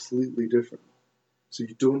completely different. So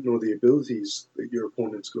you don't know the abilities that your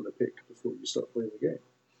opponent's going to pick before you start playing the game.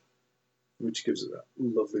 Which gives it that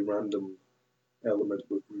lovely random element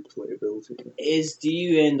with replayability. Do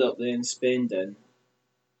you end up then spending,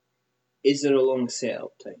 is there a long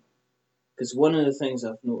setup time? Because one of the things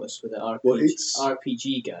I've noticed with the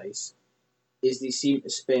RPG guys is they seem to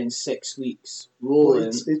spend 6 weeks rolling.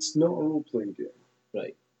 Well, it's not a role-playing game.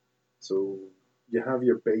 Right. So you have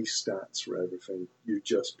your base stats for everything. You're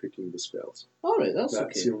just picking the spells. All right, that's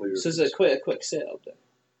okay. The only so is it quite a quick setup then?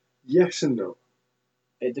 Yes and no.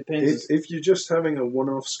 It depends. If you're just having a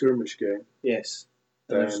one-off skirmish game... Yes.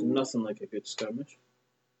 There's nothing like a good skirmish.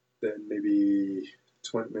 Then maybe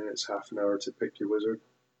 20 minutes, half an hour to pick your wizard.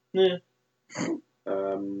 Yeah.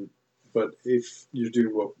 But if you're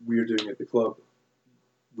doing what we're doing at the club,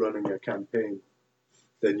 running a campaign,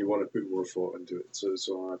 then you want to put more thought into it.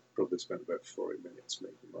 So I probably spent about 40 minutes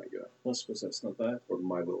making my guy. I suppose that's not bad. Or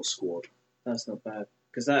my little squad. That's not bad.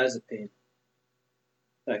 Because that is a pain.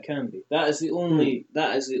 That can be. That is the only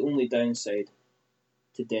downside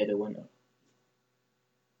to Dead of Winter.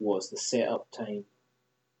 Was the setup time.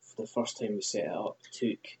 For the first time we set it up,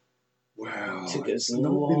 took it's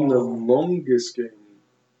not been the longest game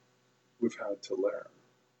we've had to learn.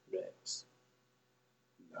 Rex.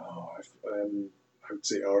 No, I would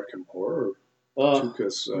say Arkham Horror took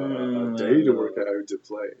us a day to work out how to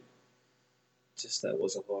play. Just that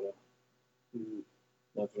was a horror.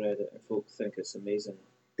 I've read it and folk think it's amazing.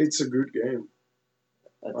 It's a good game.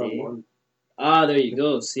 A day. Won. There you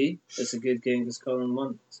go. See? It's a good game because Colin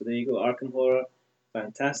won. So there you go. Arkham Horror.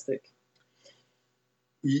 Fantastic.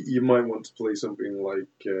 You might want to play something like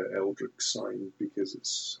Eldritch Sign because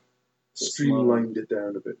it's streamlined it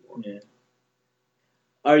down a bit more. Yeah.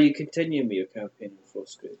 Are you continuing with your campaign in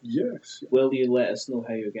Frostgrave? Yes. Will you let us know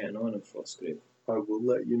how you're getting on in Frostgrave? I will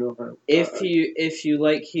let you know how. If you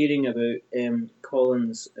like hearing about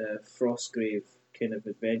Colin's Frostgrave kind of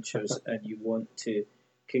adventures and you want to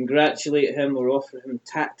congratulate him or offer him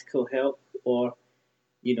tactical help or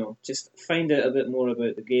just find out a bit more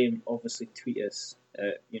about the game, obviously tweet us.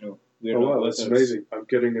 We're not that's amazing. I'm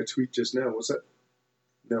getting a tweet just now. Was it?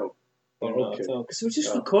 No. Okay. Because we're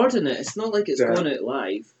just recording it. It's not like it's going out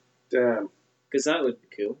live. Damn. Because that would be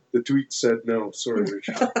cool. The tweet said no. Sorry,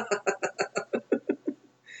 Richard.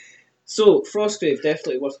 So, Frostgrave,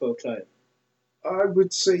 definitely worthwhile trying. I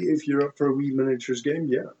would say if you're up for a wee miniatures game,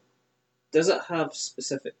 yeah. Does it have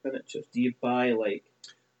specific miniatures? Do you buy,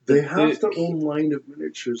 They have their own line of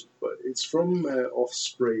miniatures, but it's from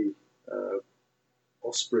Osprey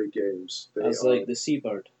Games. That's like the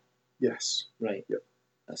Seabird? Yes. Right. Yep.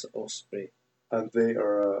 That's Osprey. And they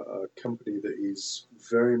are a company that is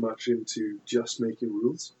very much into just making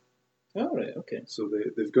rules. Oh, right, okay. So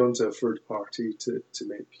they've gone to a third party to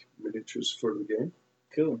make miniatures for the game.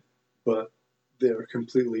 Cool. But they're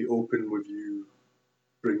completely open with you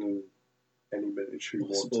bringing any miniature you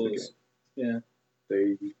want to the game. Yeah.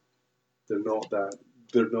 They're not that.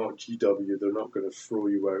 They're not GW. They're not going to throw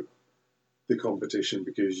you out the competition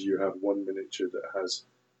because you have one miniature that has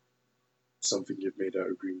something you've made out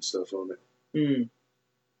of green stuff on it.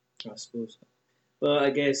 I suppose. Well, I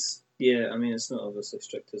guess, yeah, I mean, it's not obviously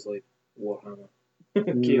strict as like Warhammer.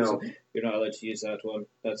 No. You're not allowed to use that one.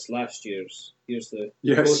 That's last year's. Here's the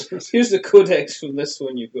Here's the codex from this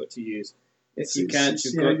one you've got to use. If you can't,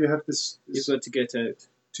 you've got to get out.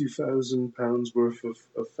 £2,000 worth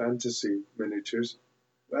of fantasy miniatures.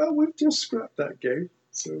 Well, we've just scrapped that game,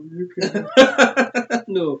 so you can.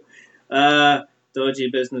 No. Dodgy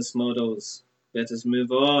business models. Let us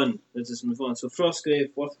move on. So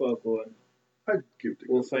Frostgrave, worthwhile going. I'd give it a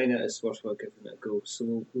go. We'll find it it's worthwhile giving it a go.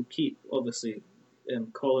 So we'll keep, obviously,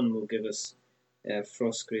 Colin will give us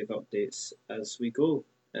Frostgrave updates as we go,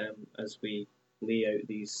 as we lay out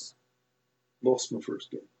these. Lost my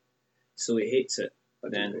first game. So he hates it. I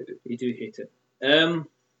do hate it. You do hate it.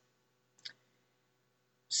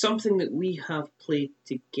 Something that we have played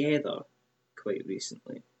together quite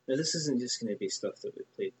recently. Now, this isn't just going to be stuff that we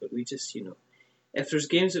played, but we just, if there's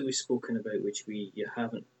games that we've spoken about which you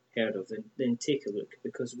haven't heard of, then take a look,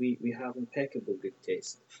 because we have impeccable good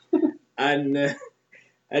taste. And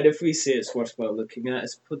if we say it's worthwhile looking at,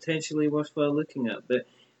 it's potentially worthwhile looking at. But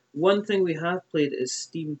one thing we have played is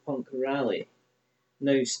Steampunk Rally.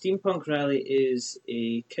 Now, Steampunk Rally is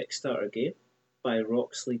a Kickstarter game by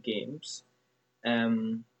Roxley Games.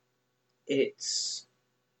 It's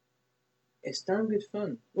damn good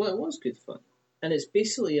fun. Well, it was good fun. And it's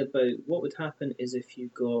basically about what would happen is if you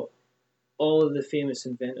got all of the famous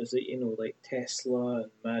inventors that like Tesla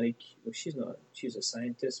and Marie. Well, she's a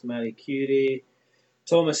scientist. Marie Curie,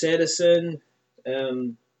 Thomas Edison,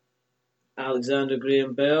 Alexander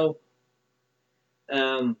Graham Bell.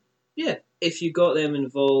 If you got them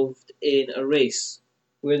involved in a race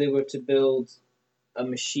where they were to build a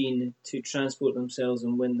machine to transport themselves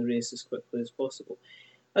and win the race as quickly as possible.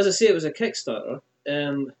 As I say, it was a Kickstarter.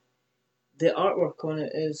 The artwork on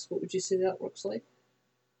it is, what would you say the artwork's like?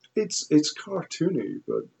 It's cartoony,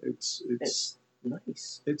 but it's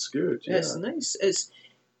nice. It's good. Yeah. It's nice. It's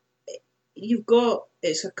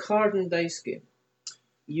a card and dice game.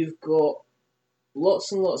 You've got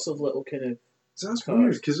lots and lots of little kind of. So that's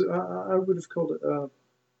weird, because I would have called it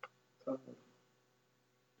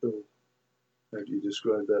how do you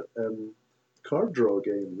describe that? Card draw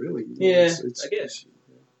game, really. Yeah, I guess.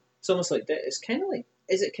 It's almost like that. It's kind of like.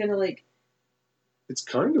 Is it kind of like? It's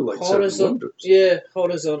kind of like Seven Wonders. Yeah,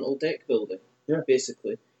 horizontal deck building. Yeah,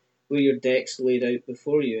 basically, where your deck's laid out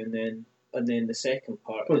before you, and then the second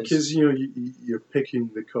part. Well, because you're picking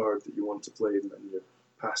the card that you want to play, and then you're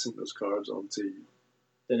passing those cards on to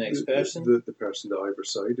the next person. The person to either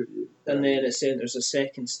side of you. And then there's a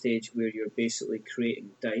second stage where you're basically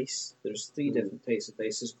creating dice. There's three different types of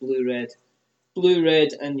dice. There's blue, red,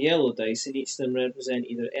 and yellow dice, and each of them represent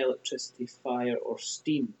either electricity, fire, or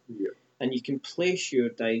steam. Yeah. And you can place your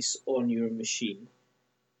dice on your machine,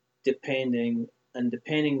 depending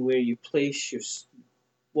where you place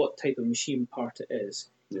what type of machine part it is.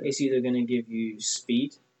 Yeah. It's either going to give you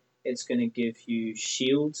speed, it's going to give you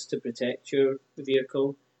shields to protect your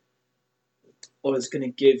vehicle, or it's going to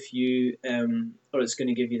give you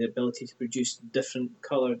the ability to produce different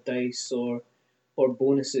coloured dice or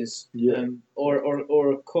bonuses,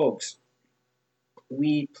 or cogs.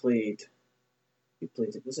 We played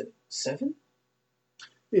it. Was it 7?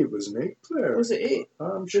 It was an 8-player. Was it 8?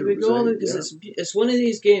 I'm sure it was 8. Because it's one of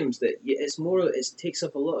these games that it takes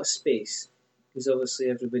up a lot of space, because obviously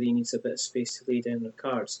everybody needs a bit of space to lay down their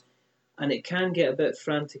cards, and it can get a bit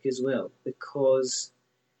frantic as well, because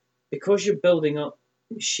you're building up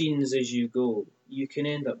machines as you go. You can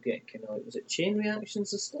end up getting kind of like, was it chain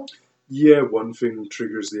reactions and stuff? Yeah, one thing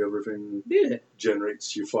triggers the other thing. Yeah.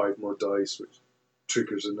 Generates you 5 more dice, which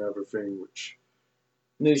triggers another thing, which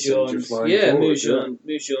moves you on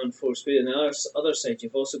full speed. And the other side,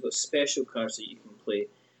 you've also got special cards that you can play,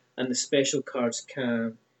 and the special cards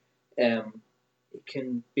can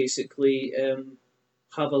basically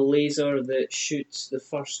have a laser that shoots the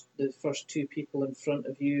first 2 people in front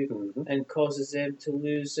of you and causes them to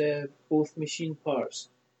lose both machine parts.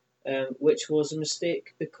 Which was a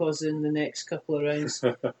mistake, because in the next couple of rounds,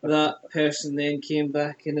 that person then came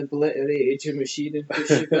back and obliterated your machine and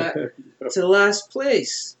pushed you back to last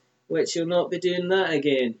place, which you'll not be doing that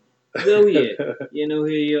again, will you? You know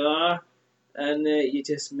who you are, and you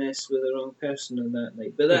just messed with the wrong person on that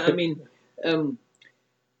night. But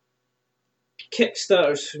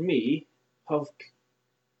Kickstarters for me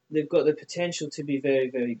they've got the potential to be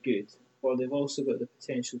very, very good, or they've also got the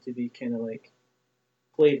potential to be kind of like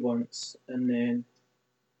played once and then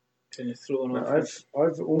kind of thrown off.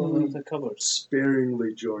 I've only the cupboard.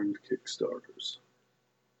 sparingly joined Kickstarters.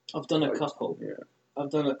 I've done a couple. Yeah.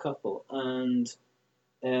 I've done a couple, and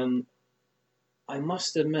I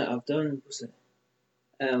must admit I've done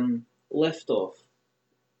Liftoff,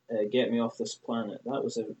 Get Me Off This Planet. That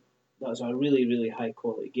was a really, really high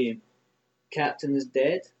quality game. Captain is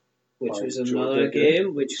Dead, which was another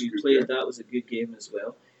game which we played. That was a good game as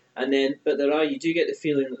well. And then, but you do get the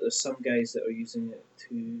feeling that there's some guys that are using it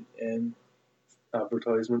to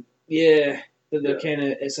advertisement. Yeah, that they're kind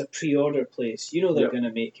of, it's a pre-order place. You know they're going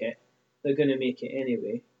to make it. They're going to make it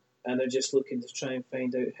anyway, and they're just looking to try and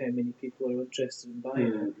find out how many people are interested in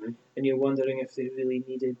buying it. And you're wondering if they really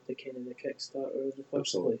needed the kind of the Kickstarter in the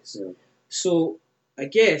first place. Yeah. So I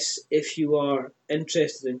guess if you are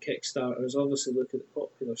interested in Kickstarters, obviously look at the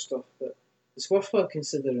popular stuff, but it's worthwhile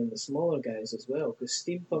considering the smaller guys as well, because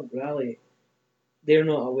Steampunk Rally, they're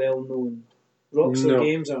not a well-known... Roxor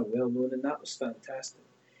Games aren't well-known, and that was fantastic.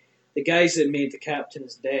 The guys that made The Captain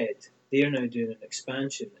is Dead, they're now doing an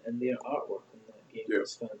expansion, and their artwork in that game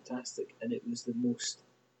was fantastic, and it was the most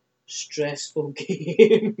stressful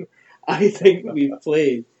game I think we've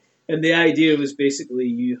played. And the idea was basically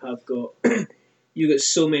you got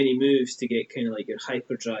so many moves to get kind of like your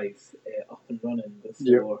hyperdrive up and running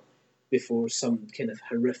before some kind of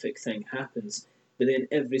horrific thing happens. But then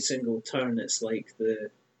every single turn, it's like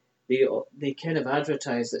they kind of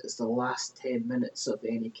advertise it as the last 10 minutes of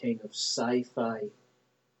any kind of sci-fi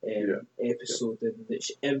episode in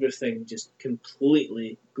which everything just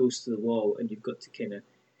completely goes to the wall, and you've got to kind of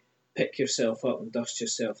pick yourself up and dust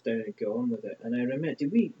yourself down and go on with it. And I remember,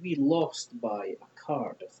 we lost by a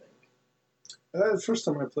card, I think. The first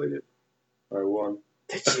time I played it, I won.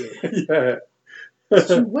 Did you? Yeah. Did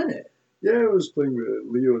you win it? Yeah, I was playing with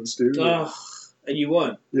Leo and Stu. Oh, and you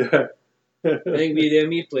won? Yeah. I think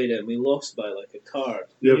we played it and we lost by like a card.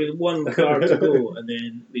 Yep. We had one card to go, and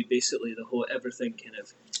then we basically everything kind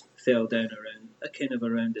of fell down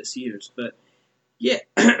around its ears. But yeah,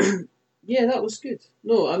 yeah, that was good.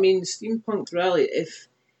 No, I mean Steampunk Rally.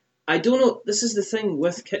 I don't know, this is the thing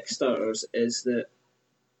with Kickstarters, is that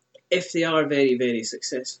if they are very, very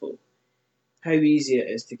successful, how easy it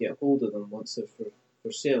is to get hold of them once they're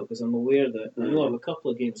for sale. Because I'm aware that I know I have a couple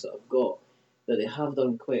of games that I've got that they have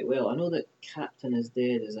done quite well. I know that Captain is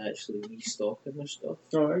Dead is actually restocking their stuff.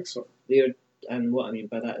 Oh, excellent. And what I mean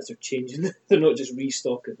by that is they're changing. They're not just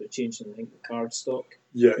restocking; they're changing, I think, the card stock.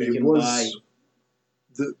 Yeah,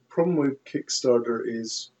 the problem with Kickstarter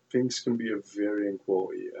is things can be of varying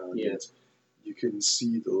quality, and you can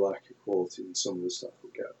see the lack of quality in some of the stuff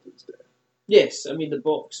with Captain's Dead. Yes, I mean the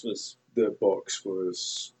box was not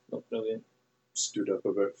brilliant. Stood up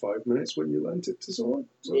about 5 minutes when you lent it to someone.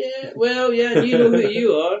 So. Yeah, well, yeah, you know who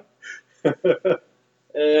you are.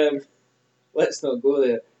 Let's not go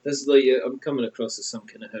there. This is like I'm coming across as some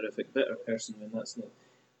kind of horrific bitter person when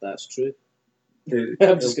that's true.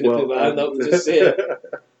 I'm just going to put my hand up and just say it.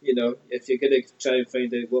 You know, if you're going to try and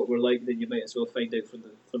find out what we're like, then you might as well find out from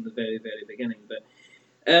the very, very beginning. But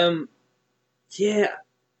yeah,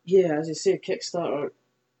 as I say, Kickstarter,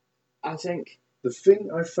 I think the thing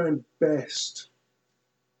I found best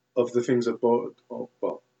of the things I bought, I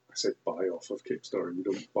said buy off of Kickstarter. You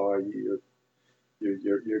don't buy,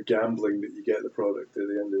 you're gambling that you get the product at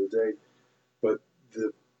the end of the day. But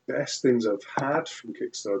the best things I've had from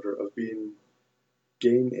Kickstarter have been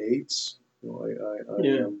game aids. I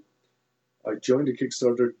joined a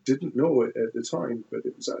Kickstarter, didn't know it at the time, but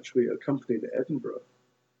it was actually a company in Edinburgh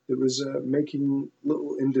that was making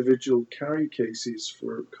little individual carry cases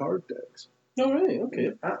for card decks. Oh, right,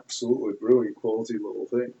 okay. Absolutely brilliant quality little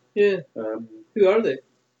thing. Yeah. Who are they?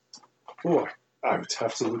 Oh, I would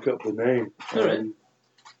have to look up the name. All right.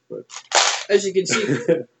 But as you can see,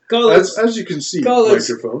 as you can see,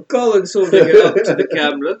 microphone. Colin's holding it up to the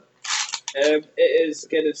camera. It is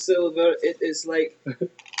kind of silver. It is like, do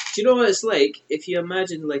you know what it's like? If you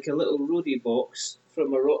imagine like a little roadie box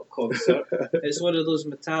from a rock concert, it's one of those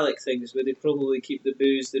metallic things where they probably keep the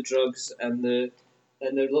booze, the drugs, and their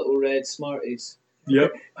little red Smarties.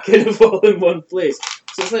 Yep. Kind of all in one place.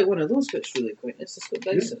 So it's like one of those, but it's really quite nice. It's got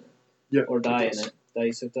dice in it. Yeah. Or die in it.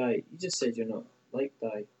 Dice or die. You just said you're not like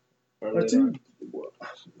die. I do.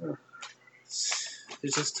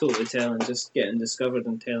 It's just totally just getting discovered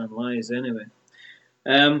and telling lies anyway.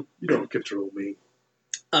 You don't control me.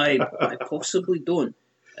 I possibly don't.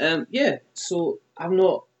 So I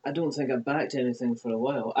don't think I've backed anything for a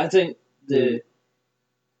while. I think the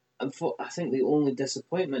only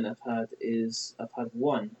disappointment I've had is I've had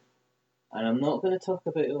one, and I'm not going to talk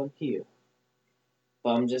about it on here,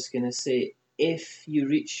 but I'm just going to say, if you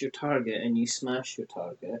reach your target and you smash your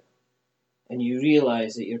target, and you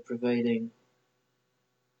realise that you're providing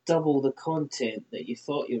double the content that you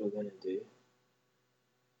thought you were going to do,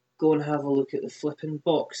 go and have a look at the flipping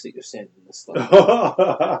box that you're sending the stuff.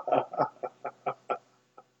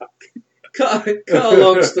 cut a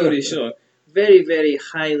long story short, very, very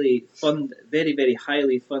highly funded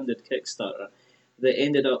Kickstarter that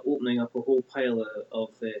ended up opening up a whole pile of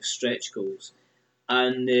stretch goals,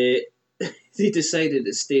 and they decided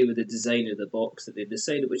to stay with the design of the box that they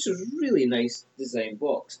decided, which was a really nice design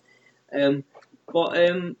box, but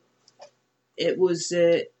it was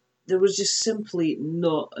there was just simply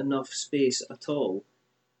not enough space at all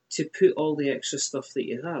to put all the extra stuff that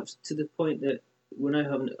you have, to the point that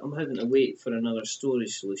I'm having to wait for another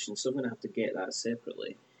storage solution, so I'm going to have to get that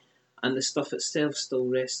separately. And the stuff itself still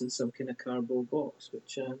rests in some kind of cardboard box,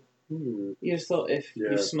 which you thought if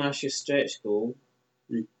you smash your stretch goal,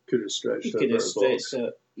 you could have stretched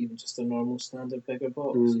out even just a normal standard bigger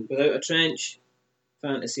box. Without a trench,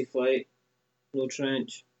 Fantasy Flight, no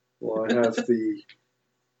trench. Well, I have the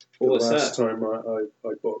last time I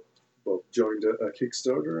joined a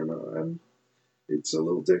Kickstarter, and it's a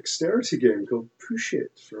little dexterity game called Push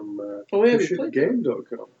It from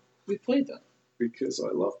pushitgame.com. We played that. Because I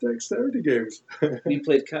love dexterity games. We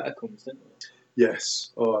played Catacombs, didn't we?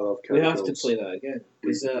 Yes. Oh, I love Catacombs. We have to play that again.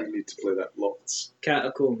 We need to play that lots.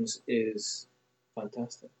 Catacombs is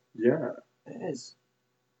fantastic. Yeah. It is.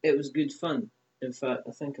 It was good fun. In fact,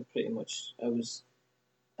 I think I was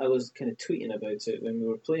kind of tweeting about it when we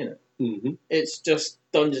were playing it. Mm-hmm. It's just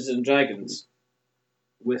Dungeons and Dragons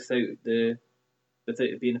without it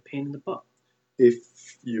being a pain in the butt.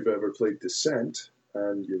 If you've ever played Descent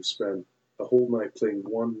and you've spent a whole night playing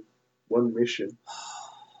one mission,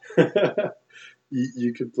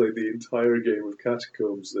 you can play the entire game of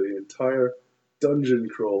Catacombs, the entire dungeon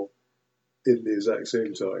crawl, in the exact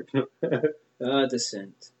same time.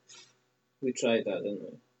 Descent. We tried that, didn't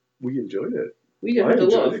we? We enjoyed it. We had a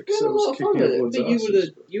lot of fun with it. But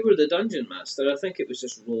you were the dungeon master. I think it was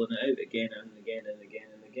just rolling it out again and again and again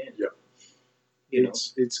and again. Yeah.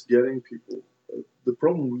 It's getting people. The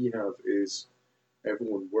problem we have is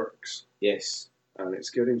everyone works. Yes. And it's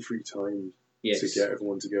getting free time to get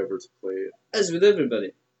everyone together to play it. As with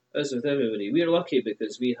everybody. We're lucky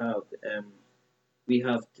because we have a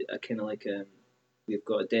kind of like we've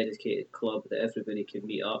got a dedicated club that everybody can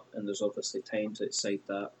meet up, and there's obviously times outside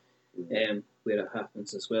that where it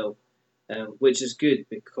happens as well, which is good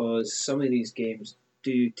because some of these games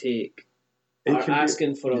are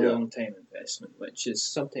asking for a long time investment, which is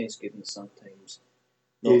sometimes good and sometimes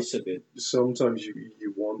not so good. Sometimes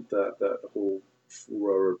you want that whole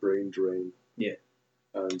 4-hour brain drain. Yeah.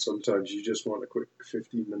 And sometimes you just want a quick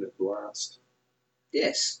 15-minute blast.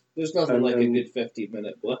 Yes. There's nothing like a good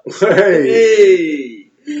 15-minute blast.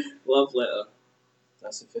 Hey! Love letter.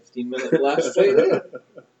 That's a 15-minute blast right there.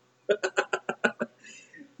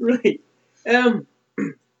 Right.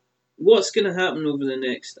 What's going to happen over the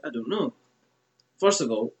next... I don't know. First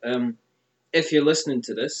of all, if you're listening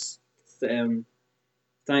to this,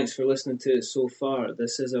 thanks for listening to it so far.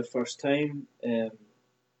 This is our first time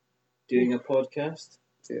doing a podcast.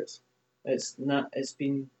 Yes. It's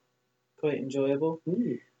been quite enjoyable.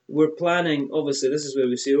 Mm. We're planning, obviously this is where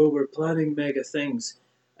we say, we're planning mega things.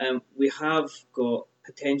 We have got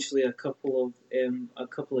potentially a couple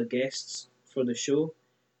of guests for the show.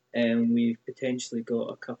 We've potentially got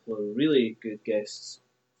a couple of really good guests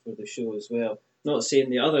for the show as well. Not saying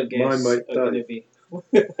the other guests are going to be...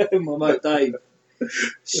 Mine might die.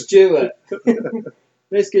 Stuart.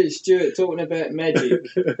 Let's get Stuart talking about magic.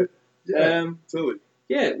 Totally.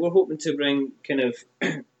 Yeah, we're hoping to bring kind of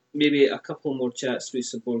maybe a couple more chats through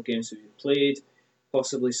some board games that we've played,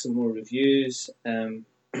 possibly some more reviews.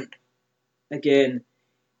 Again,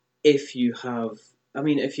 if you'd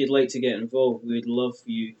like to get involved, we would love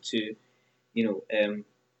you to,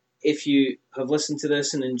 if you have listened to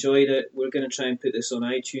this and enjoyed it, we're going to try and put this on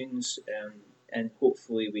iTunes, and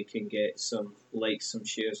hopefully we can get some likes, some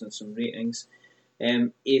shares, and some ratings.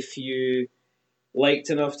 If you liked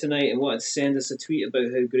enough tonight and wanted to send us a tweet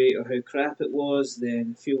about how great or how crap it was,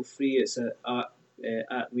 then feel free. It's at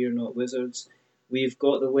We're Not Wizards. We've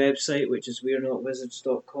got the website, which is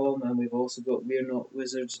we'renotwizards.com, and we've also got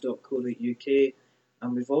we'renotwizards.co.uk,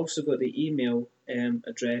 and we've also got the email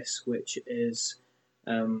address, which is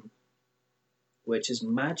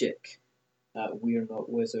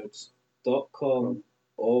magic@we'renotwizards.com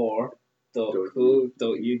or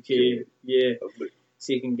 .co.uk. Yeah,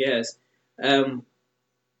 so you can get us.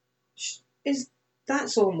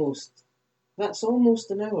 That's almost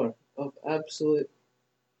an hour of absolute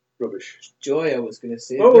Rubbish. Joy, I was going to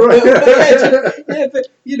say. Oh, right. Yeah, but,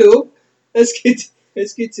 you know, that's good.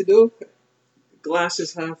 It's good to know. Glass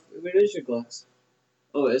is half... Where is your glass?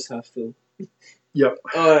 Oh, it is half full. Yep.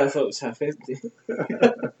 Oh, I thought it was half empty.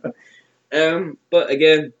 But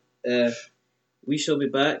again, we shall be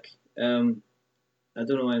back. I don't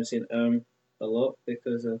know why I'm saying a lot,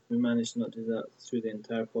 because we managed not to do that through the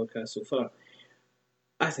entire podcast so far.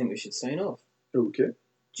 I think we should sign off. Okay.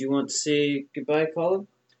 Do you want to say goodbye, Colin?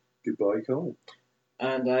 Goodbye, Colin.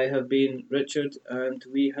 And I have been Richard, and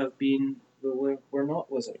we have been... We're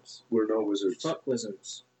not wizards. We're not wizards. Fuck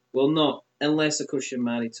wizards. Well, not, unless, of course, you're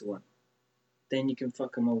married to one. Then you can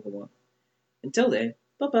fuck them all the one. Until then,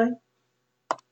 bye-bye.